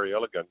Dab and Very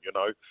Elegant,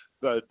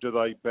 do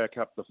they back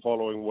up the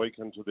following week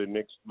into their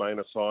next main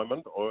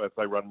assignment, or if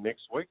they run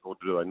next week, or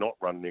do they not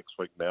run next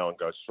week now and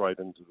go straight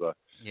into the,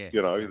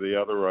 the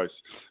other race?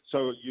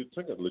 So you'd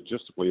think that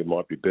logistically it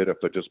might be better if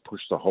they just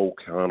push the whole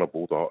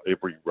carnival,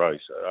 every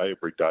race,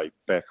 every day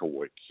back a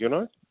week,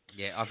 Yeah,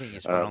 I think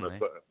you're spot on there.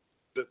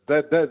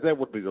 That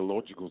would be the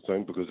logical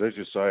thing, because as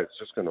you say, it's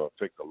just going to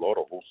affect a lot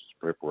of horses'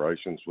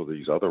 preparations for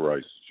these other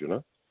races,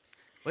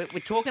 We're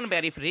talking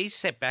about if it is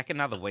set back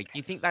another week. Do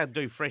you think they'll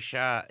do fresh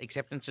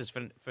acceptances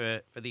for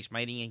this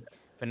meeting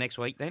for next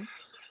week then?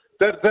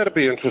 That'd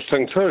be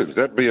interesting too.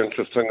 That'd be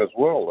interesting as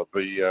well. That'd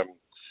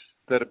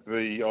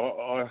be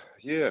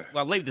yeah.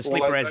 Well, leave the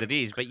slipper as it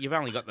is, but you've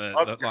only got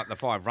the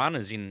 5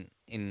 runners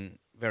in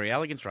Very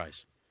Elegant's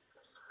race.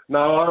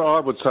 No, I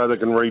would say they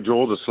can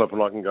redraw the slip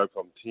and I can go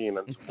from 10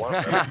 into 1.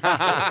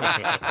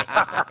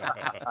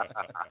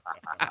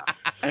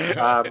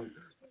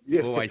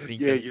 Yeah, always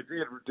thinking. Yeah,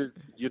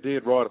 you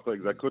did right. I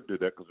think they could do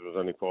that because there was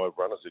only 5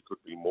 runners. There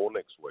could be more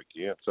next week.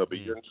 Yeah, so it'd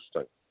be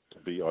interesting.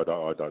 I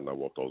don't know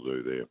what they'll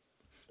do there.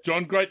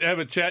 John, great to have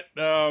a chat.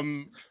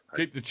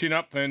 Keep the chin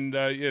up, and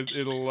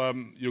it'll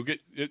you'll get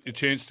your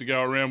chance to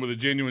go around with a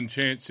genuine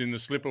chance in the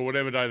slipper,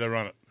 whatever day they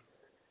run it.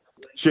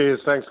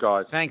 Cheers, thanks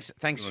guys. Thanks, John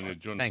thanks, Sargent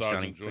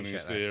Johnny. joining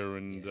us Appreciate there,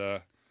 and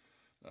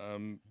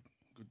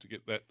good to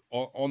get that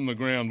on the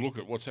ground look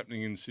at what's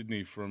happening in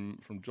Sydney from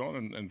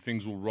John, and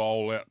things will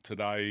roll out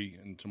today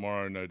and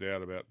tomorrow, no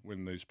doubt, about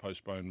when these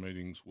postponed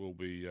meetings will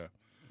be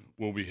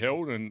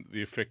held and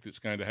the effect it's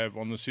going to have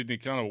on the Sydney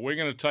Carnival. We're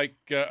going to take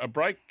a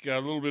break, a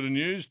little bit of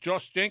news.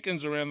 Josh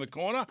Jenkins around the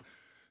corner,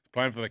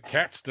 playing for the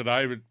Cats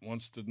today, but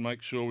wants to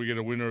make sure we get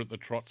a winner at the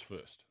Trots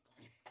first.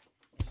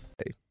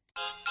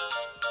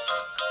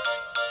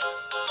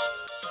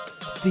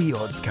 The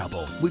Odds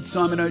Couple with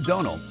Simon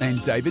O'Donnell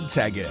and David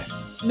Taggart.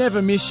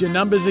 Never miss your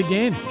numbers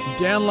again.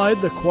 Download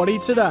the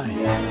Quaddie today.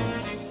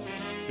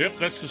 Yep,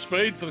 that's the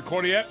speed for the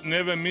Quaddie app.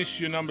 Never miss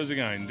your numbers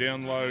again.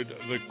 Download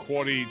the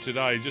Quaddie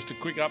today. Just a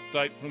quick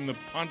update from the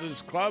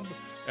Punters Club.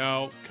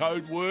 Our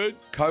code word?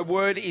 Code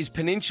word is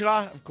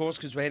Peninsula, of course,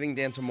 because we're heading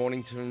down to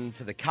Mornington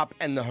for the Cup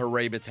and the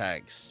Hariba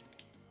tags.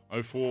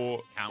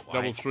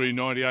 0433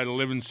 98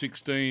 11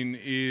 16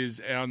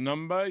 is our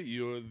number.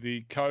 You're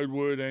the code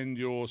word and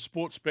your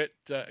Sportsbet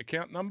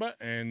account number,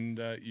 and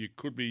you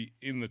could be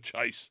in the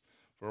chase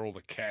for all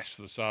the cash,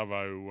 the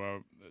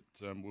Savo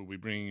that we'll be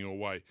bringing your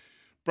way.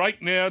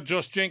 Break now.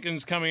 Josh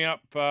Jenkins coming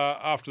up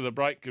after the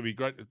break. It'll be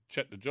great to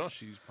chat to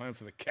Josh. He's playing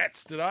for the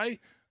Cats today,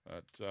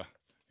 but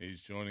he's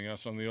joining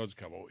us on the Odds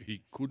Couple.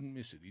 He couldn't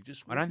miss it.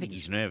 I don't think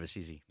he's nervous,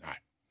 is he? No.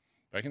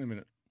 Back in a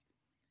minute.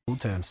 Full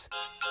terms.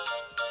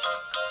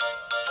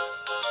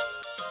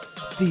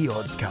 The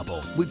Odds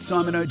Couple with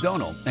Simon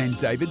O'Donnell and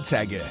David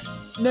Taggart.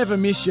 Never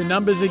miss your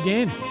numbers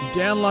again.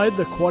 Download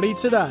the Quaddie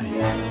today.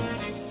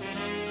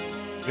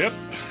 Yep,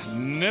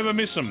 never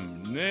miss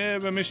them.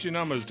 Never miss your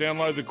numbers.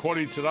 Download the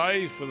Quaddie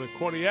today for the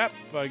Quaddie app.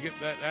 Get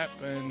that app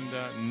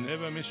and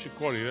never miss your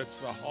Quaddie. That's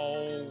the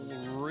whole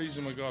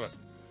reason we got it.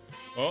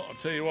 Well, I'll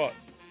tell you what,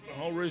 the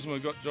whole reason we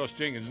got Josh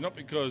Jenkins is not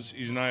because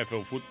he's an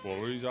AFL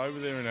footballer. He's over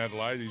there in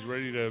Adelaide. He's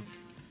ready to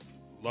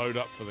load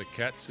up for the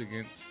Cats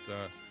against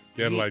the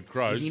Adelaide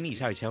Crows. He's in his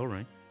hotel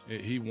room. Yeah,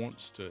 he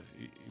wants to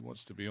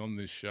be on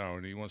this show,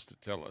 and he wants to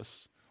tell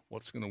us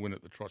what's going to win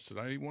at the Trots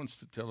today. He wants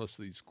to tell us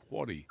these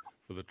Quaddie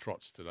for the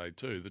Trots today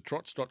too.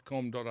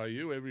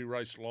 Thetrots.com.au, every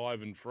race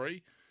live and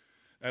free.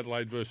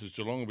 Adelaide versus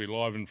Geelong will be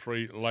live and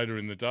free later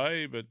in the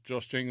day, but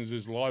Josh Jenkins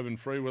is live and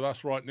free with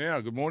us right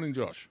now. Good morning,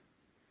 Josh.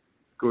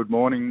 Good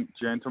morning,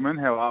 gentlemen.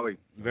 How are we?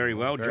 Very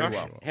well, Josh.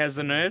 Well. How's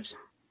the nerves?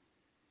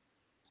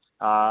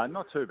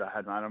 Not too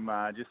bad, mate. I'm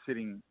just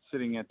sitting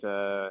at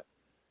the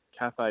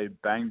Cafe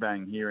Bang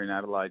Bang here in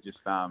Adelaide, just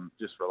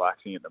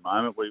relaxing at the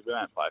moment. We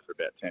don't play for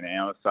about 10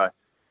 hours, so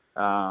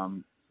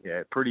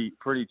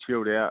pretty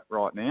chilled out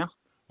right now.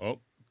 Well,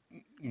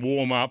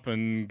 warm up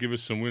and give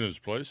us some winners,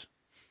 please.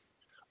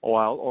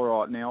 Well, all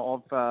right.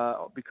 Now,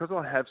 I've because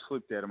I have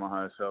slipped out of my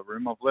hotel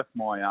room, I've left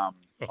my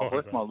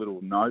my little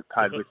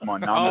notepad with my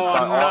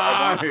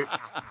numbers.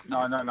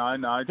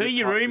 No. Who are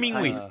you rooming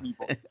with? We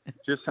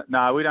don't.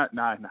 No.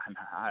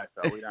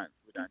 AFL, we don't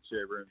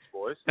share rooms,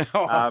 boys.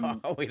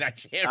 We don't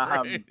share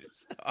rooms.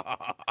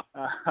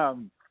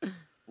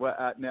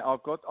 Now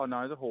I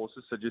know the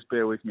horses, so just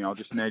bear with me. I'll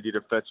just need you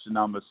to fetch the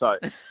numbers. So,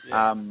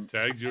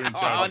 Tags, you're in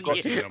charge. I've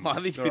got the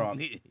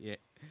numbers. Yeah.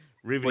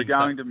 We're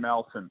going to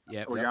Melton.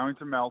 Yep. We're going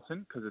to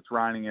Melton because it's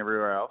raining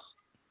everywhere else.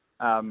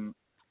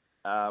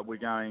 We're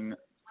going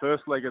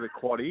first leg of the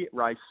quaddie,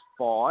 race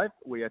 5.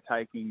 We are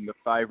taking the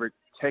favourite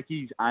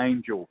Techie's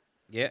Angel.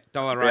 Yeah,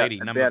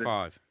 $1.80, number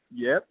 5.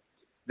 Yep.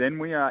 Then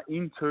we are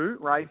into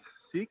race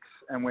 6,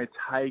 and we're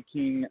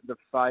taking the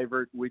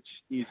favourite, which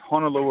is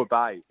Honolulu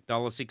Bay.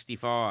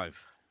 $1.65.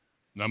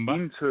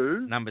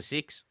 Number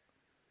 6.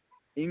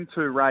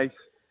 Into race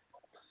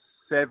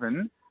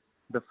 7,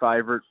 the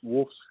favourite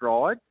Wolf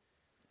Stride.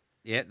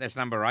 Yeah, that's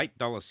number 8,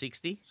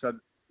 $1.60. So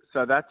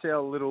that's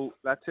our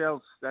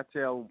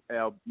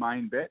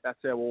main bet.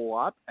 That's our all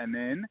up, and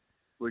then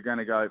we're going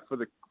to go for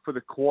the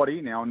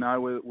quaddie. Now I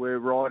know we're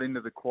right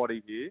into the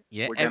quaddie here.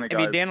 Yeah, have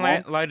you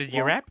downloaded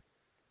your app?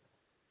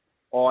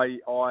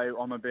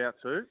 I'm about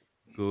to.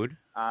 Good.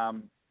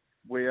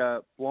 We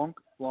are Blanc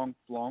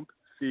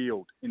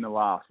field in the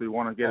last. We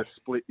want to get a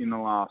split in the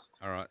last.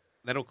 All right,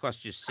 that'll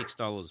cost you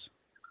 $6.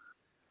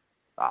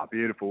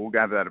 Beautiful. We'll go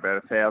over that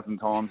about 1,000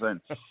 times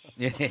then.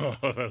 Yeah.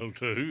 That'll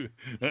do.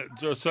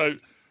 So,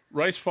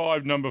 race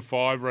 5, number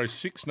 5, race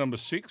 6, number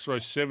 6,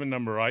 race 7,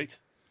 number 8,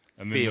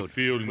 and then the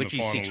field in which the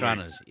is final 6 leg.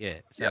 runners.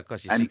 Yeah, so it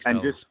costs you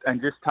 $6. And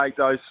just take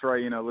those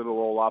 3 in a little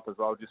all up as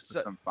well, just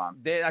for some fun.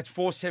 That's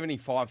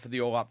 $4.75 for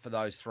the all up for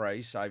those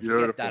 3. So if you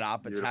get that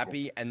up, it's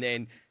happy. And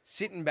then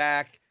sitting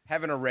back,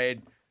 having a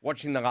red,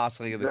 watching the last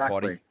leg of the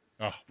quaddie.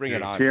 Bring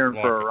it home. Cheering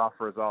for a rough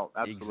result.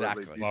 Absolutely.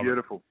 Exactly.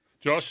 Beautiful.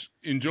 Josh,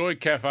 enjoy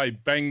Cafe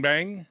Bang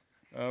Bang.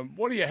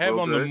 What do you have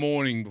on the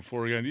morning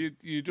before we go? Do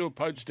you do a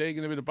poached egg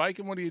and a bit of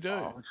bacon? What do you do?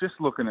 I was just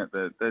looking at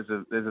there's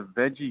a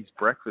veggies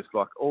breakfast,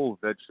 like all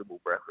vegetable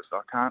breakfast.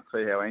 I can't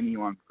see how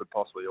anyone could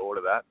possibly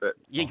order that. But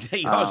I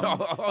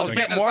was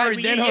getting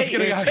worried then. I was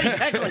going to go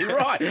exactly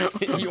right.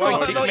 You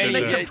won't kick me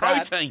into some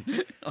protein.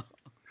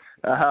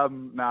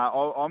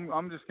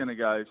 I'm just going to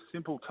go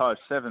simple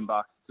toast, $7.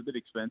 It's a bit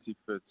expensive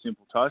for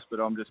simple toast, but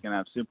I'm just going to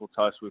have simple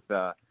toast with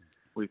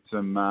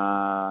some.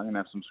 I'm going to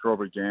have some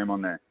strawberry jam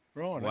on there.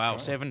 Right. Wow,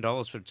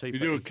 $7 for 2. You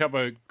do a cup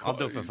of. I'll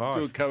do it for 5.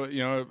 Do a cup of,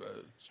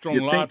 strong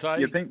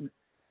latte. You'd think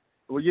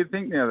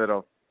now that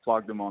I've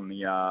plugged them on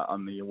the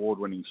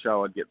award-winning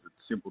show, I'd get the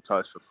simple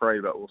toast for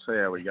free, but we'll see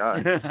how we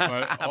go.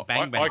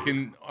 Bang,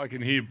 bang. I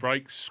can hear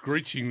brakes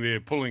screeching there,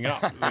 pulling up.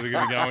 That are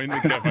going to go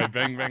into Cafe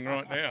Bang Bang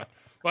right now.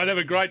 Well, have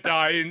a great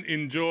day.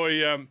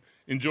 Enjoy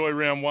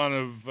round 1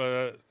 of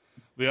the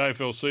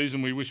AFL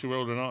season. We wish you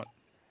well tonight.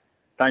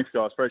 Thanks,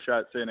 guys. Appreciate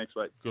it. See you next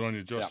week. Good on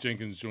you. Josh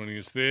Jenkins joining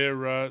us there.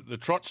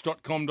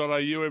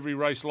 Thetrots.com.au, every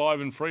race live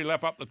and free.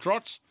 Lap up the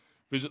trots.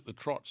 Visit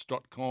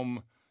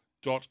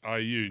thetrots.com.au.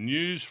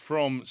 News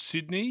from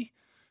Sydney.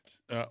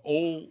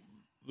 All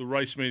the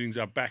race meetings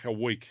are back a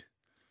week.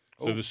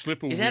 So the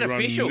slipper will be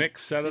run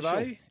next Saturday.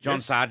 Official. John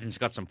Sargent's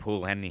got some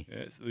pull, hasn't he?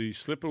 Yes, the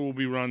slipper will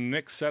be run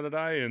next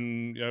Saturday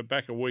and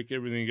back a week,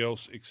 everything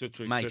else,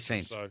 etc. Makes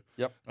sense. So,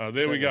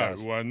 there we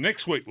go.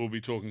 Next week we'll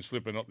be talking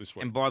slipper, not this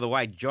week. And by the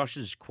way,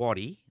 Josh's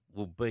quaddie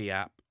will be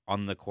up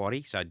on the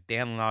quaddie. So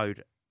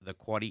download the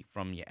quaddie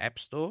from your app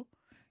store.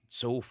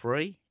 It's all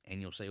free, and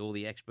you'll see all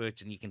the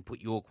experts, and you can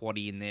put your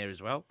quaddie in there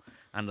as well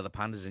under the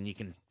punters, and you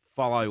can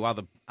follow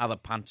other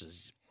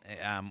punters.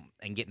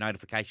 And get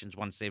notifications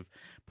once they've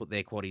put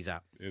their quaddies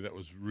up. Yeah, that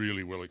was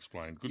really well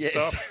explained. Good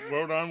stuff.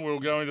 Well done. We'll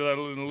go into that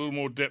in a little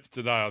more depth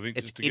today, I think.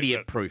 It's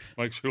idiot-proof.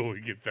 Make sure we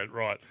get that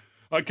right.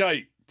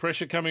 Okay,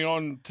 pressure coming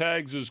on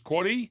Tags'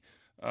 quaddie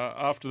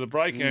after the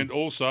break, and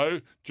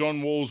also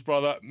John Wall's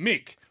brother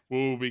Mick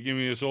will be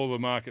giving us all the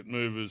market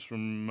movers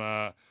from,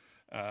 we're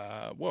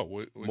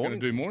going to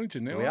do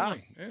Mornington now,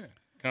 aren't we? Yeah.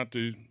 Can't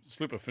do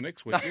slipper for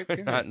next week yet, can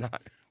you? No.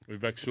 We're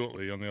back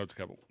shortly on The Odds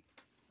Couple.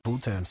 Full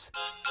terms.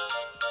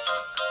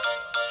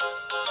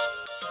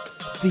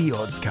 The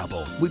Odds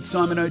Couple with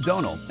Simon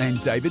O'Donnell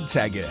and David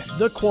Taggart.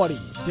 The Quaddie.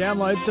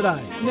 Download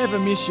today. Never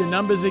miss your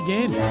numbers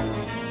again.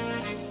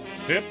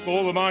 Yep,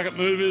 all the market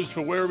movers for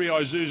Werribee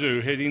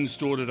Isuzu head in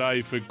store today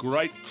for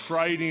great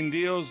trade-in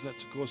deals.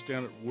 That's, of course,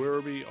 down at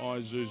Werribee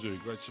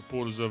Isuzu. Great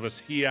supporters of us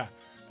here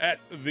at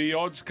The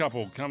Odds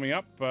Couple. Coming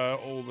up,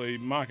 all the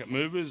market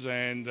movers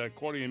and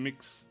quaddie and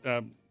mix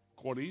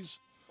quaddies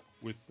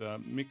with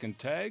Mick and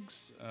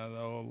Tags.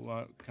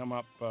 They'll come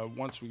up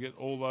once we get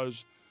all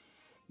those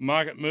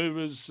market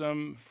movers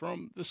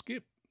from the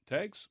skip.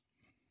 Tags?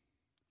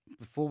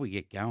 Before we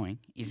get going,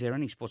 is there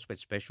any Sportsbet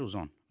specials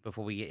on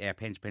before we get our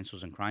pens,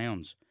 pencils and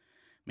crayons,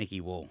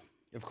 Mickey Wall?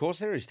 Of course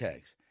there is,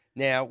 Tags.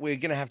 Now, we're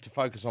going to have to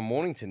focus on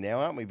Mornington now,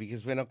 aren't we?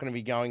 Because we're not going to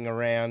be going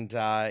around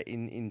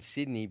in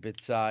Sydney,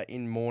 but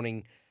in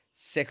morning,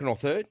 second or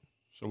third.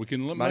 So we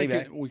can Money make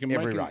back it. We can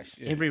every make race.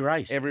 It, yeah. Every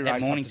race. Every at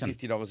race up Mornington.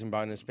 to $50 in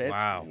bonus bets.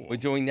 Wow. We're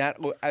doing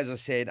that. Look, as I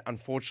said,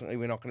 unfortunately,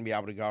 we're not going to be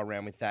able to go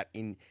around with that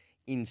in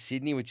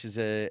Sydney, which is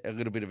a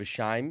little bit of a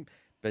shame.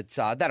 But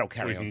that'll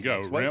carry on. We to can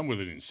next go around week.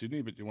 with it in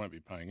Sydney, but you won't be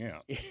paying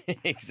out.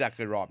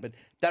 Exactly right. But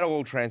that'll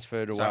all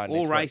transfer to So all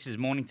next races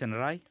Mornington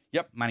today?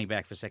 Yep. Money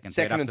back for second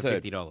Second third, and up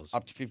third. to $50.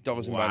 Up to $50 in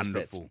bonus bets.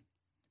 Wonderful.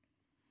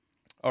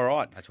 All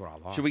right. That's what I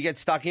like. Should we get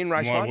stuck in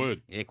race My one?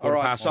 word. Yeah, All quarter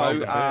right, past so 12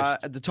 the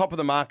first. at the top of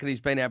the market, he's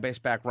been our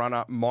best back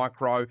runner,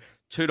 Micro,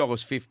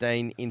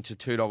 $2.15 into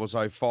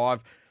 $2.05.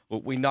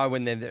 Look, we know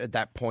when they're at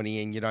that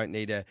pointy end, you don't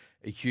need a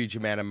huge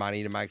amount of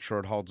money to make sure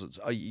it holds its.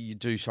 You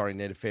do,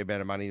 need a fair amount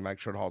of money to make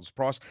sure it holds its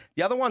price.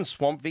 The other one's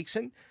Swamp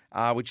Vixen,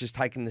 which has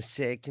taken the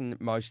second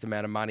most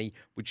amount of money,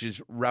 which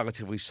is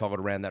relatively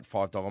solid around that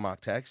 $5 mark.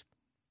 Tags.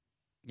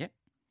 Yep.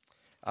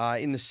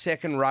 In the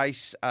second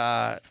race,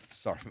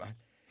 sorry, mate.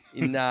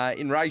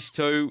 In race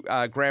two,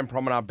 Grand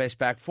Promenade best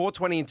back,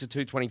 $4.20 into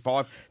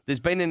 $2.25. There's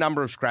been a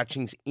number of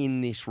scratchings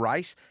in this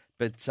race,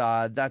 but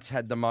that's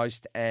had the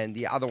most. And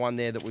the other one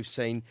there that we've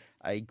seen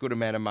a good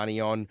amount of money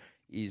on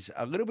is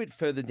a little bit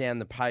further down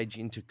the page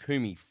into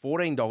Kumi,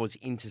 $14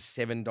 into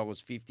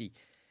 $7.50.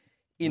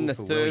 In the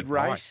for third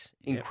Willie race,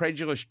 Pike. Yep.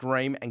 Incredulous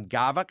Dream and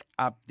Garvik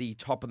up the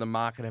top of the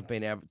market have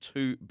been our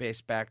two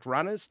best backed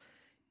runners.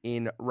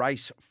 In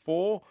race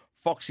four,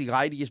 Foxy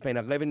Lady has been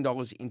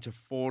 $11 into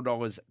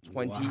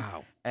 $4.20.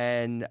 Wow.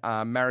 And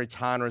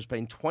Maritana has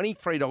been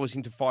 $23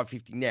 into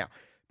 $5.50. Now,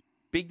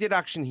 big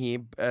deduction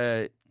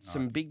here,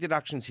 some big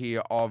deductions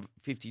here of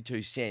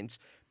 52 cents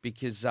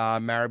because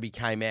Marabou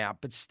came out.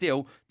 But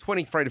still,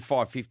 23 to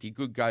 $5.50.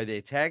 Good go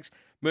there, Tags.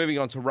 Moving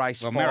on to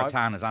race Well, five.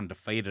 Maritana's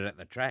undefeated at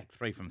the track,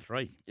 3 from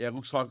 3. Yeah,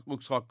 looks like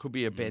could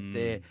be a bet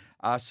there.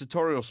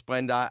 Sartorial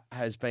Splendor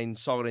has been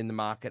solid in the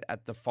market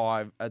at the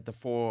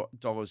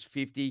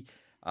 $4.50.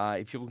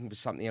 If you're looking for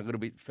something a little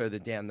bit further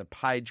down the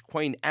page,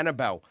 Queen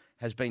Annabelle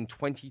has been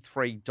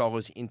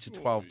 $23 into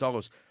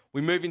 $12.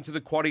 We move into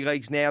the quaddie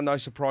leagues now. No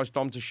surprise,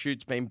 Dom to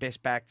Shoot's been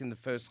best backed in the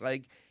first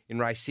leg in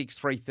race 6,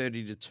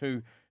 $3.30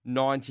 to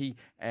 $2.90,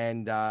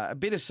 and a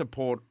bit of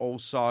support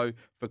also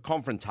for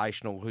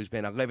Confrontational, who's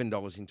been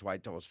 $11 into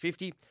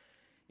 $8.50.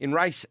 In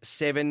race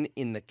 7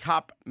 in the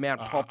Cup,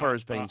 Mount Popper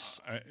has been.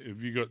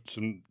 Have you got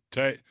some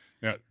now?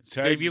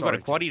 Have you got a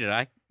quaddie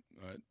today?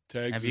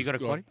 Tags Have you got a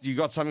quaddie? You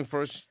got something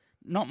for us?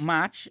 Not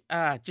much,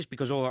 just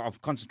because all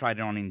I've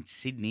concentrated on in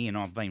Sydney, and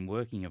I've been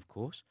working, of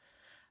course.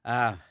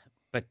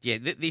 But yeah,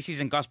 this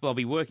isn't gospel. I'll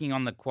be working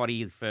on the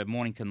quaddie for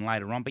Mornington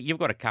later on. But you've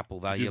got a couple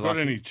though. If you've got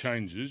any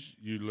changes,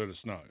 you let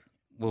us know.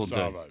 Will do.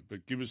 Savo,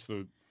 but give us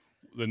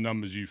the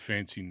numbers you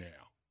fancy now.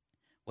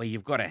 Well,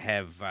 you've got to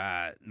have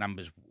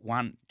numbers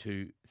 1,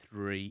 2,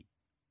 3,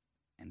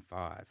 and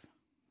 5.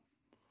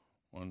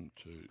 1,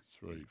 2,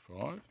 3,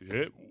 5.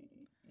 Yeah,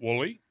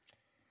 Wally,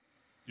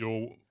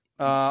 you're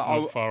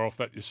I'll- not far off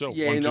that yourself.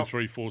 Yeah, 1, 2, not-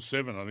 3, 4,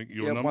 7. I think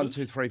your Yeah, numbers. 1,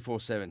 2, 3, 4,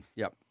 7.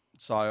 Yep.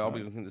 So I'll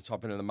be looking at the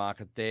top end of the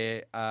market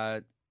there.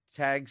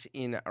 Tags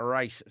in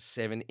race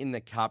 7 in the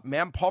Cup.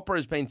 Mount Popper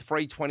has been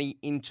 $3.20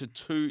 into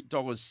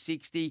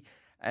 $2.60,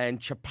 and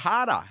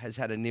Chapada has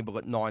had a nibble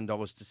at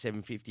 $9 to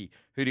 $7.50.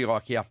 Who do you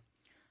like here?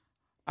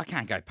 I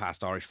can't go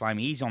past Irish Flame.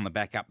 He's on the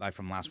back up though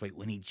from last week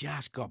when he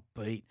just got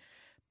beat.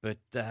 But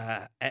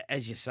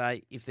as you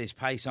say, if there's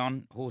pace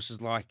on,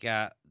 horses like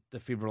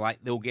Defibrillate,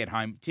 they'll get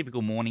home.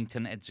 Typical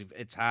Mornington,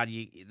 it's hard.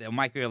 They'll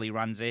make early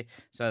runs there.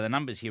 So the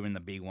numbers here in the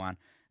big one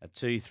are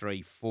 2,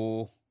 3,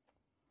 4,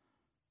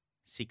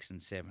 6,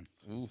 and 7.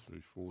 3,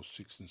 4,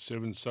 6, and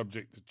 7,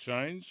 subject to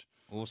change.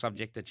 All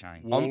subject to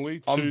change.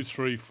 Wally, 2,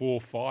 3,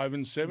 4, 5,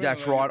 and 7.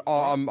 That's right.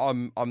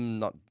 I'm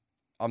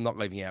not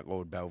leaving out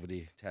Lord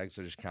Belvedere, Tags.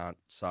 I just can't.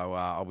 So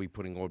I'll be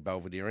putting Lord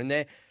Belvedere in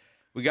there.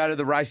 We go to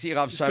the race that you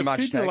love so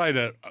much, Tags.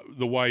 Defibrillator,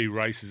 the way he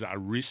races, a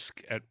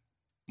risk at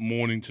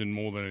Mornington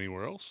more than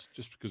anywhere else,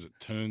 just because it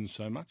turns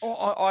so much.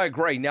 I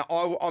agree. Now,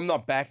 I'm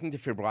not backing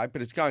Defibrillate,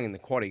 but it's going in the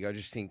quaddie. I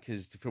just think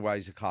because Defibrillate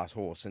is a class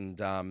horse,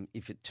 and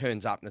if it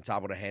turns up and it's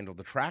able to handle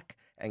the track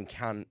and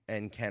can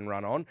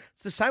run on,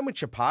 it's the same with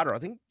Chapada. I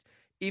think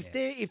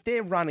if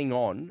they're running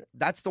on,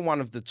 that's the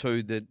one of the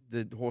two that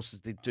the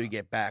horses that do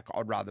get back,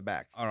 I'd rather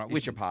back. All right,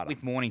 with Chapada.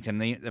 With Mornington,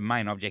 the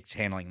main object's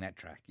handling that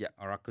track. Yeah.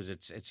 All right, because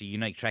it's a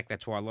unique track.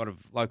 That's why a lot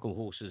of local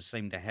horses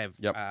seem to have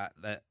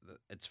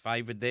it's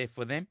favoured there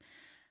for them.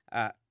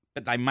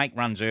 But they make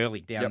runs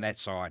early down that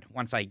side.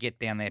 Once they get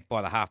down there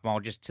by the half mile,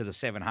 just to the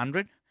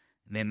 700,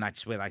 then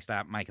that's where they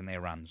start making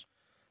their runs.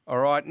 All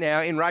right,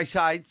 now in race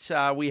 8,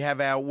 we have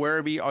our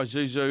Werribee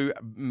Isuzu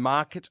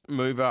market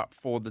mover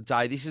for the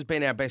day. This has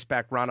been our best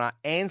back runner.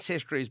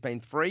 Ancestry has been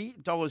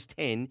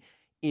 $3.10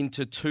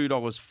 into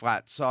 $2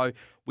 flat. So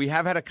we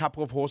have had a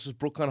couple of horses,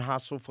 Brooklyn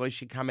Hustle,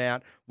 Felicia, come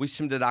out with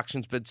some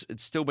deductions, but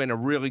it's still been a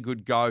really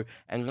good go.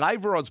 And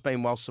Labour Odd's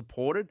been well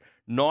supported,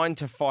 9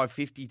 to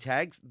 550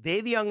 tags.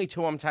 They're the only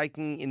two I'm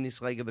taking in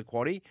this leg of the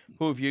quaddie.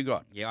 Who have you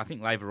got? Yeah, I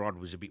think Labour Odd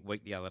was a bit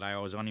weak the other day. I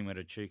was on him at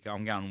Echuca.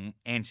 I'm going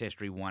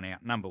Ancestry 1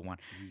 out, number 1.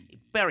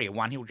 Barrier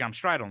 1, he'll jump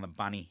straight on the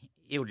bunny.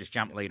 He'll just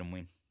jump, lead and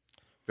win.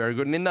 Very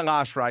good. And in the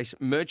last race,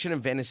 Merchant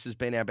of Venice has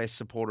been our best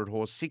supported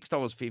horse,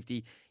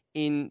 $6.50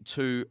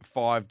 into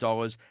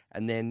 $5.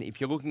 And then if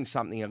you're looking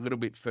something a little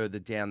bit further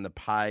down the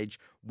page,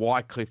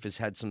 Wycliffe has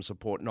had some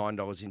support,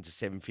 $9 into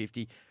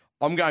 $7.50.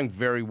 I'm going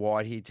very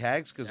wide here,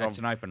 Tags, because it's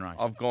an open race.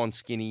 I've gone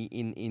skinny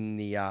in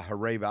the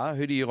Hariba.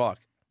 Who do you like?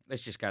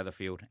 Let's just go the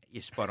field.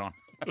 You're spot on.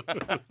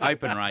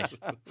 Open race.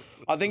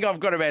 I think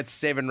I've got about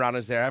 7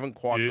 runners there. I haven't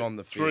quite gone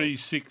the field. 3,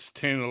 6,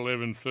 10,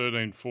 11,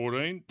 13,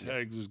 14.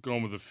 Tags has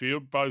gone with the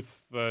field.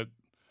 Both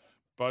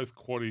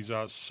quaddies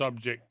are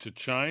subject to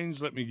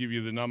change. Let me give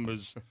you the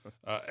numbers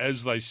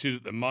as they sit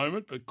at the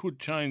moment, but could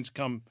change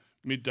come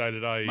midday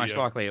today. Most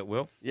likely it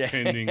will.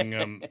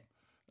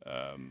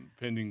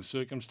 Pending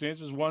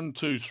circumstances. 1,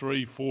 2,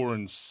 3, 4,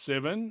 and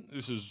 7.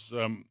 This is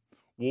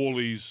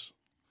Worley's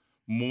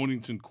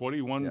Mornington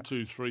quaddie. 1,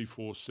 2, 3,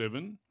 4,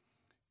 7.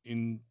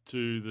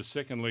 Into the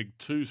second leg,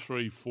 2,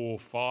 3, 4,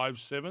 5,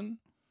 7.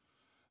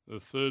 The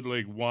third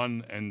leg,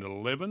 1 and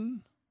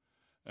 11.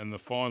 And the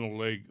final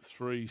leg,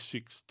 3,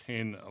 6,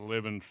 10,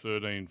 11,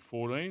 13,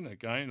 14.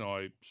 Again,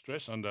 I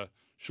stress under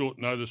short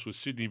notice with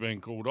Sydney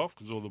being called off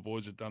because all the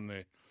boys had done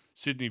their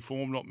Sydney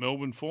form, not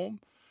Melbourne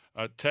form.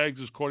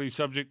 Tags is quaddie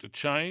subject to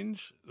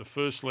change. The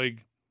first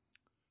leg,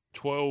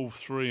 1, 2,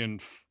 3,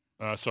 and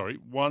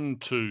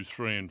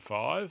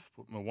 5.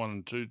 Put my 1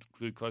 and 2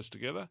 too close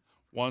together.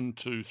 1,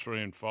 2,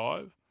 3, and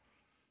 5.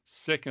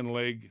 Second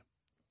leg,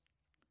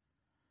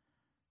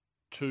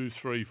 2,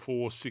 3,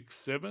 4, 6,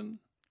 7.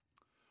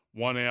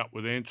 1 out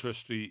with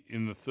Ancestry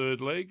in the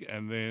third leg.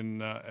 And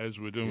then, as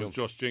we're doing with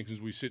Josh Jenkins,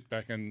 we sit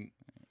back and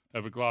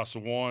have a glass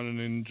of wine and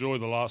enjoy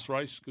the last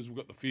race because we've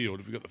got the field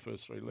if we've got the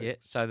first 3 legs. Yeah,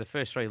 so the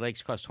first 3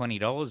 legs cost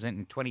 $20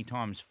 and 20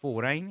 times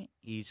 14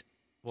 is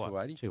what?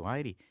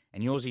 280.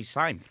 And yours is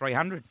same,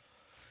 300.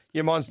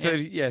 Yeah, mine's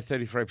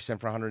 33%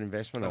 for 100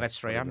 investment. Well, that's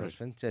 300.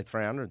 Yeah,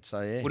 300. So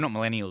yeah, we're not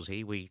millennials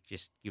here. We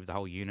just give the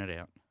whole unit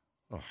out.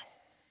 Oh,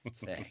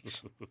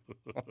 thanks.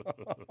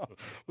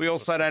 We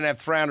also don't have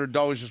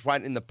 $300 just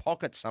waiting in the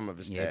pocket. Some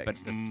of us, yeah,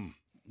 Tags. but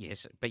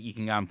yes, but you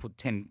can go and put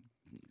 10.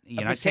 You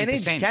know,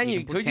 percentage, 10%. Can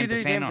you? Could you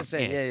do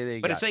 10%? Yeah, there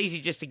you but go. it's easy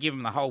just to give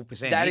them the whole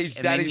percentage.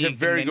 That is a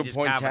very good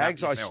point,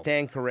 Tags. I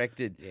stand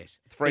corrected. Yes,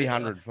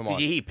 300 for mine.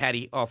 You hear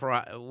Paddy?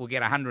 We'll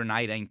get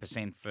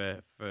 118%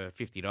 for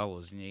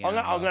 $50. And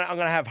I'm going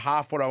to have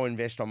half what I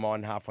invest on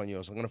mine, half on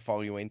yours. I'm going to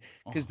follow you in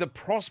because the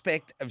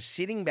prospect of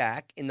sitting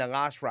back in the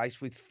last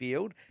race with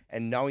field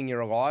and knowing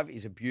you're alive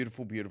is a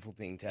beautiful, beautiful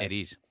thing, Tags. It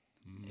is.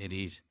 It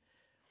is.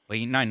 Well,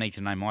 you no need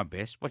to know my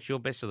best. What's your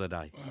best of the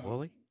day,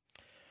 Wally?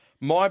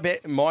 My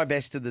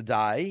best of the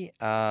day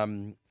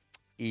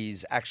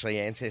is actually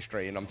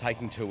Ancestry, and I'm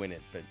taking 2 in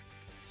it. But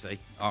see,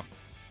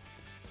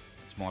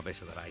 it's my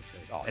best of the day too.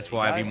 That's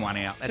why I have him 1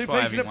 out. That's 2 why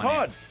pieces in a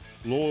pod.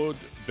 Lord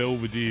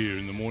Belvedere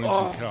in the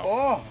Mornington Cup.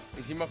 Oh,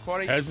 is he my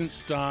quaddie? Hasn't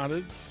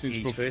started since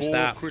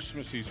before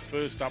Christmas. He's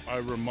first up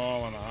over 1.5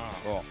 miles.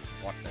 Oh,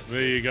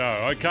 there you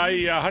go.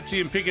 Okay,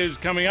 Hutchie and Pickers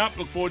coming up.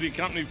 Look forward to your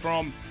company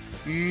from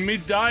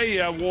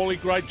midday. Wally,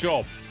 great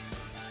job.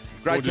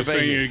 Great to be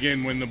seeing here. you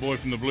again when the boy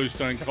from the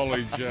Bluestone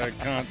College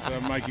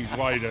can't make his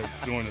way to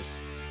join us.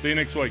 See you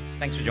next week.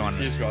 Thanks for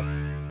joining us. Cheers,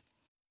 guys.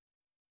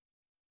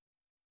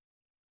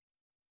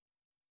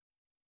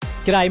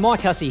 G'day,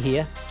 Mike Hussey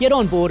here. Get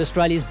on board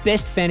Australia's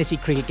best fantasy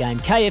cricket game,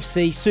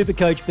 KFC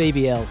Supercoach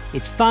BBL.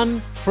 It's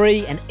fun,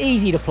 free and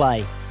easy to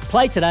play.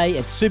 Play today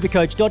at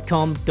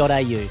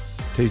supercoach.com.au.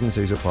 T's and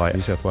C's apply.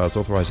 New South Wales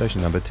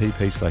authorisation number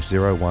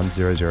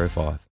TP/01005.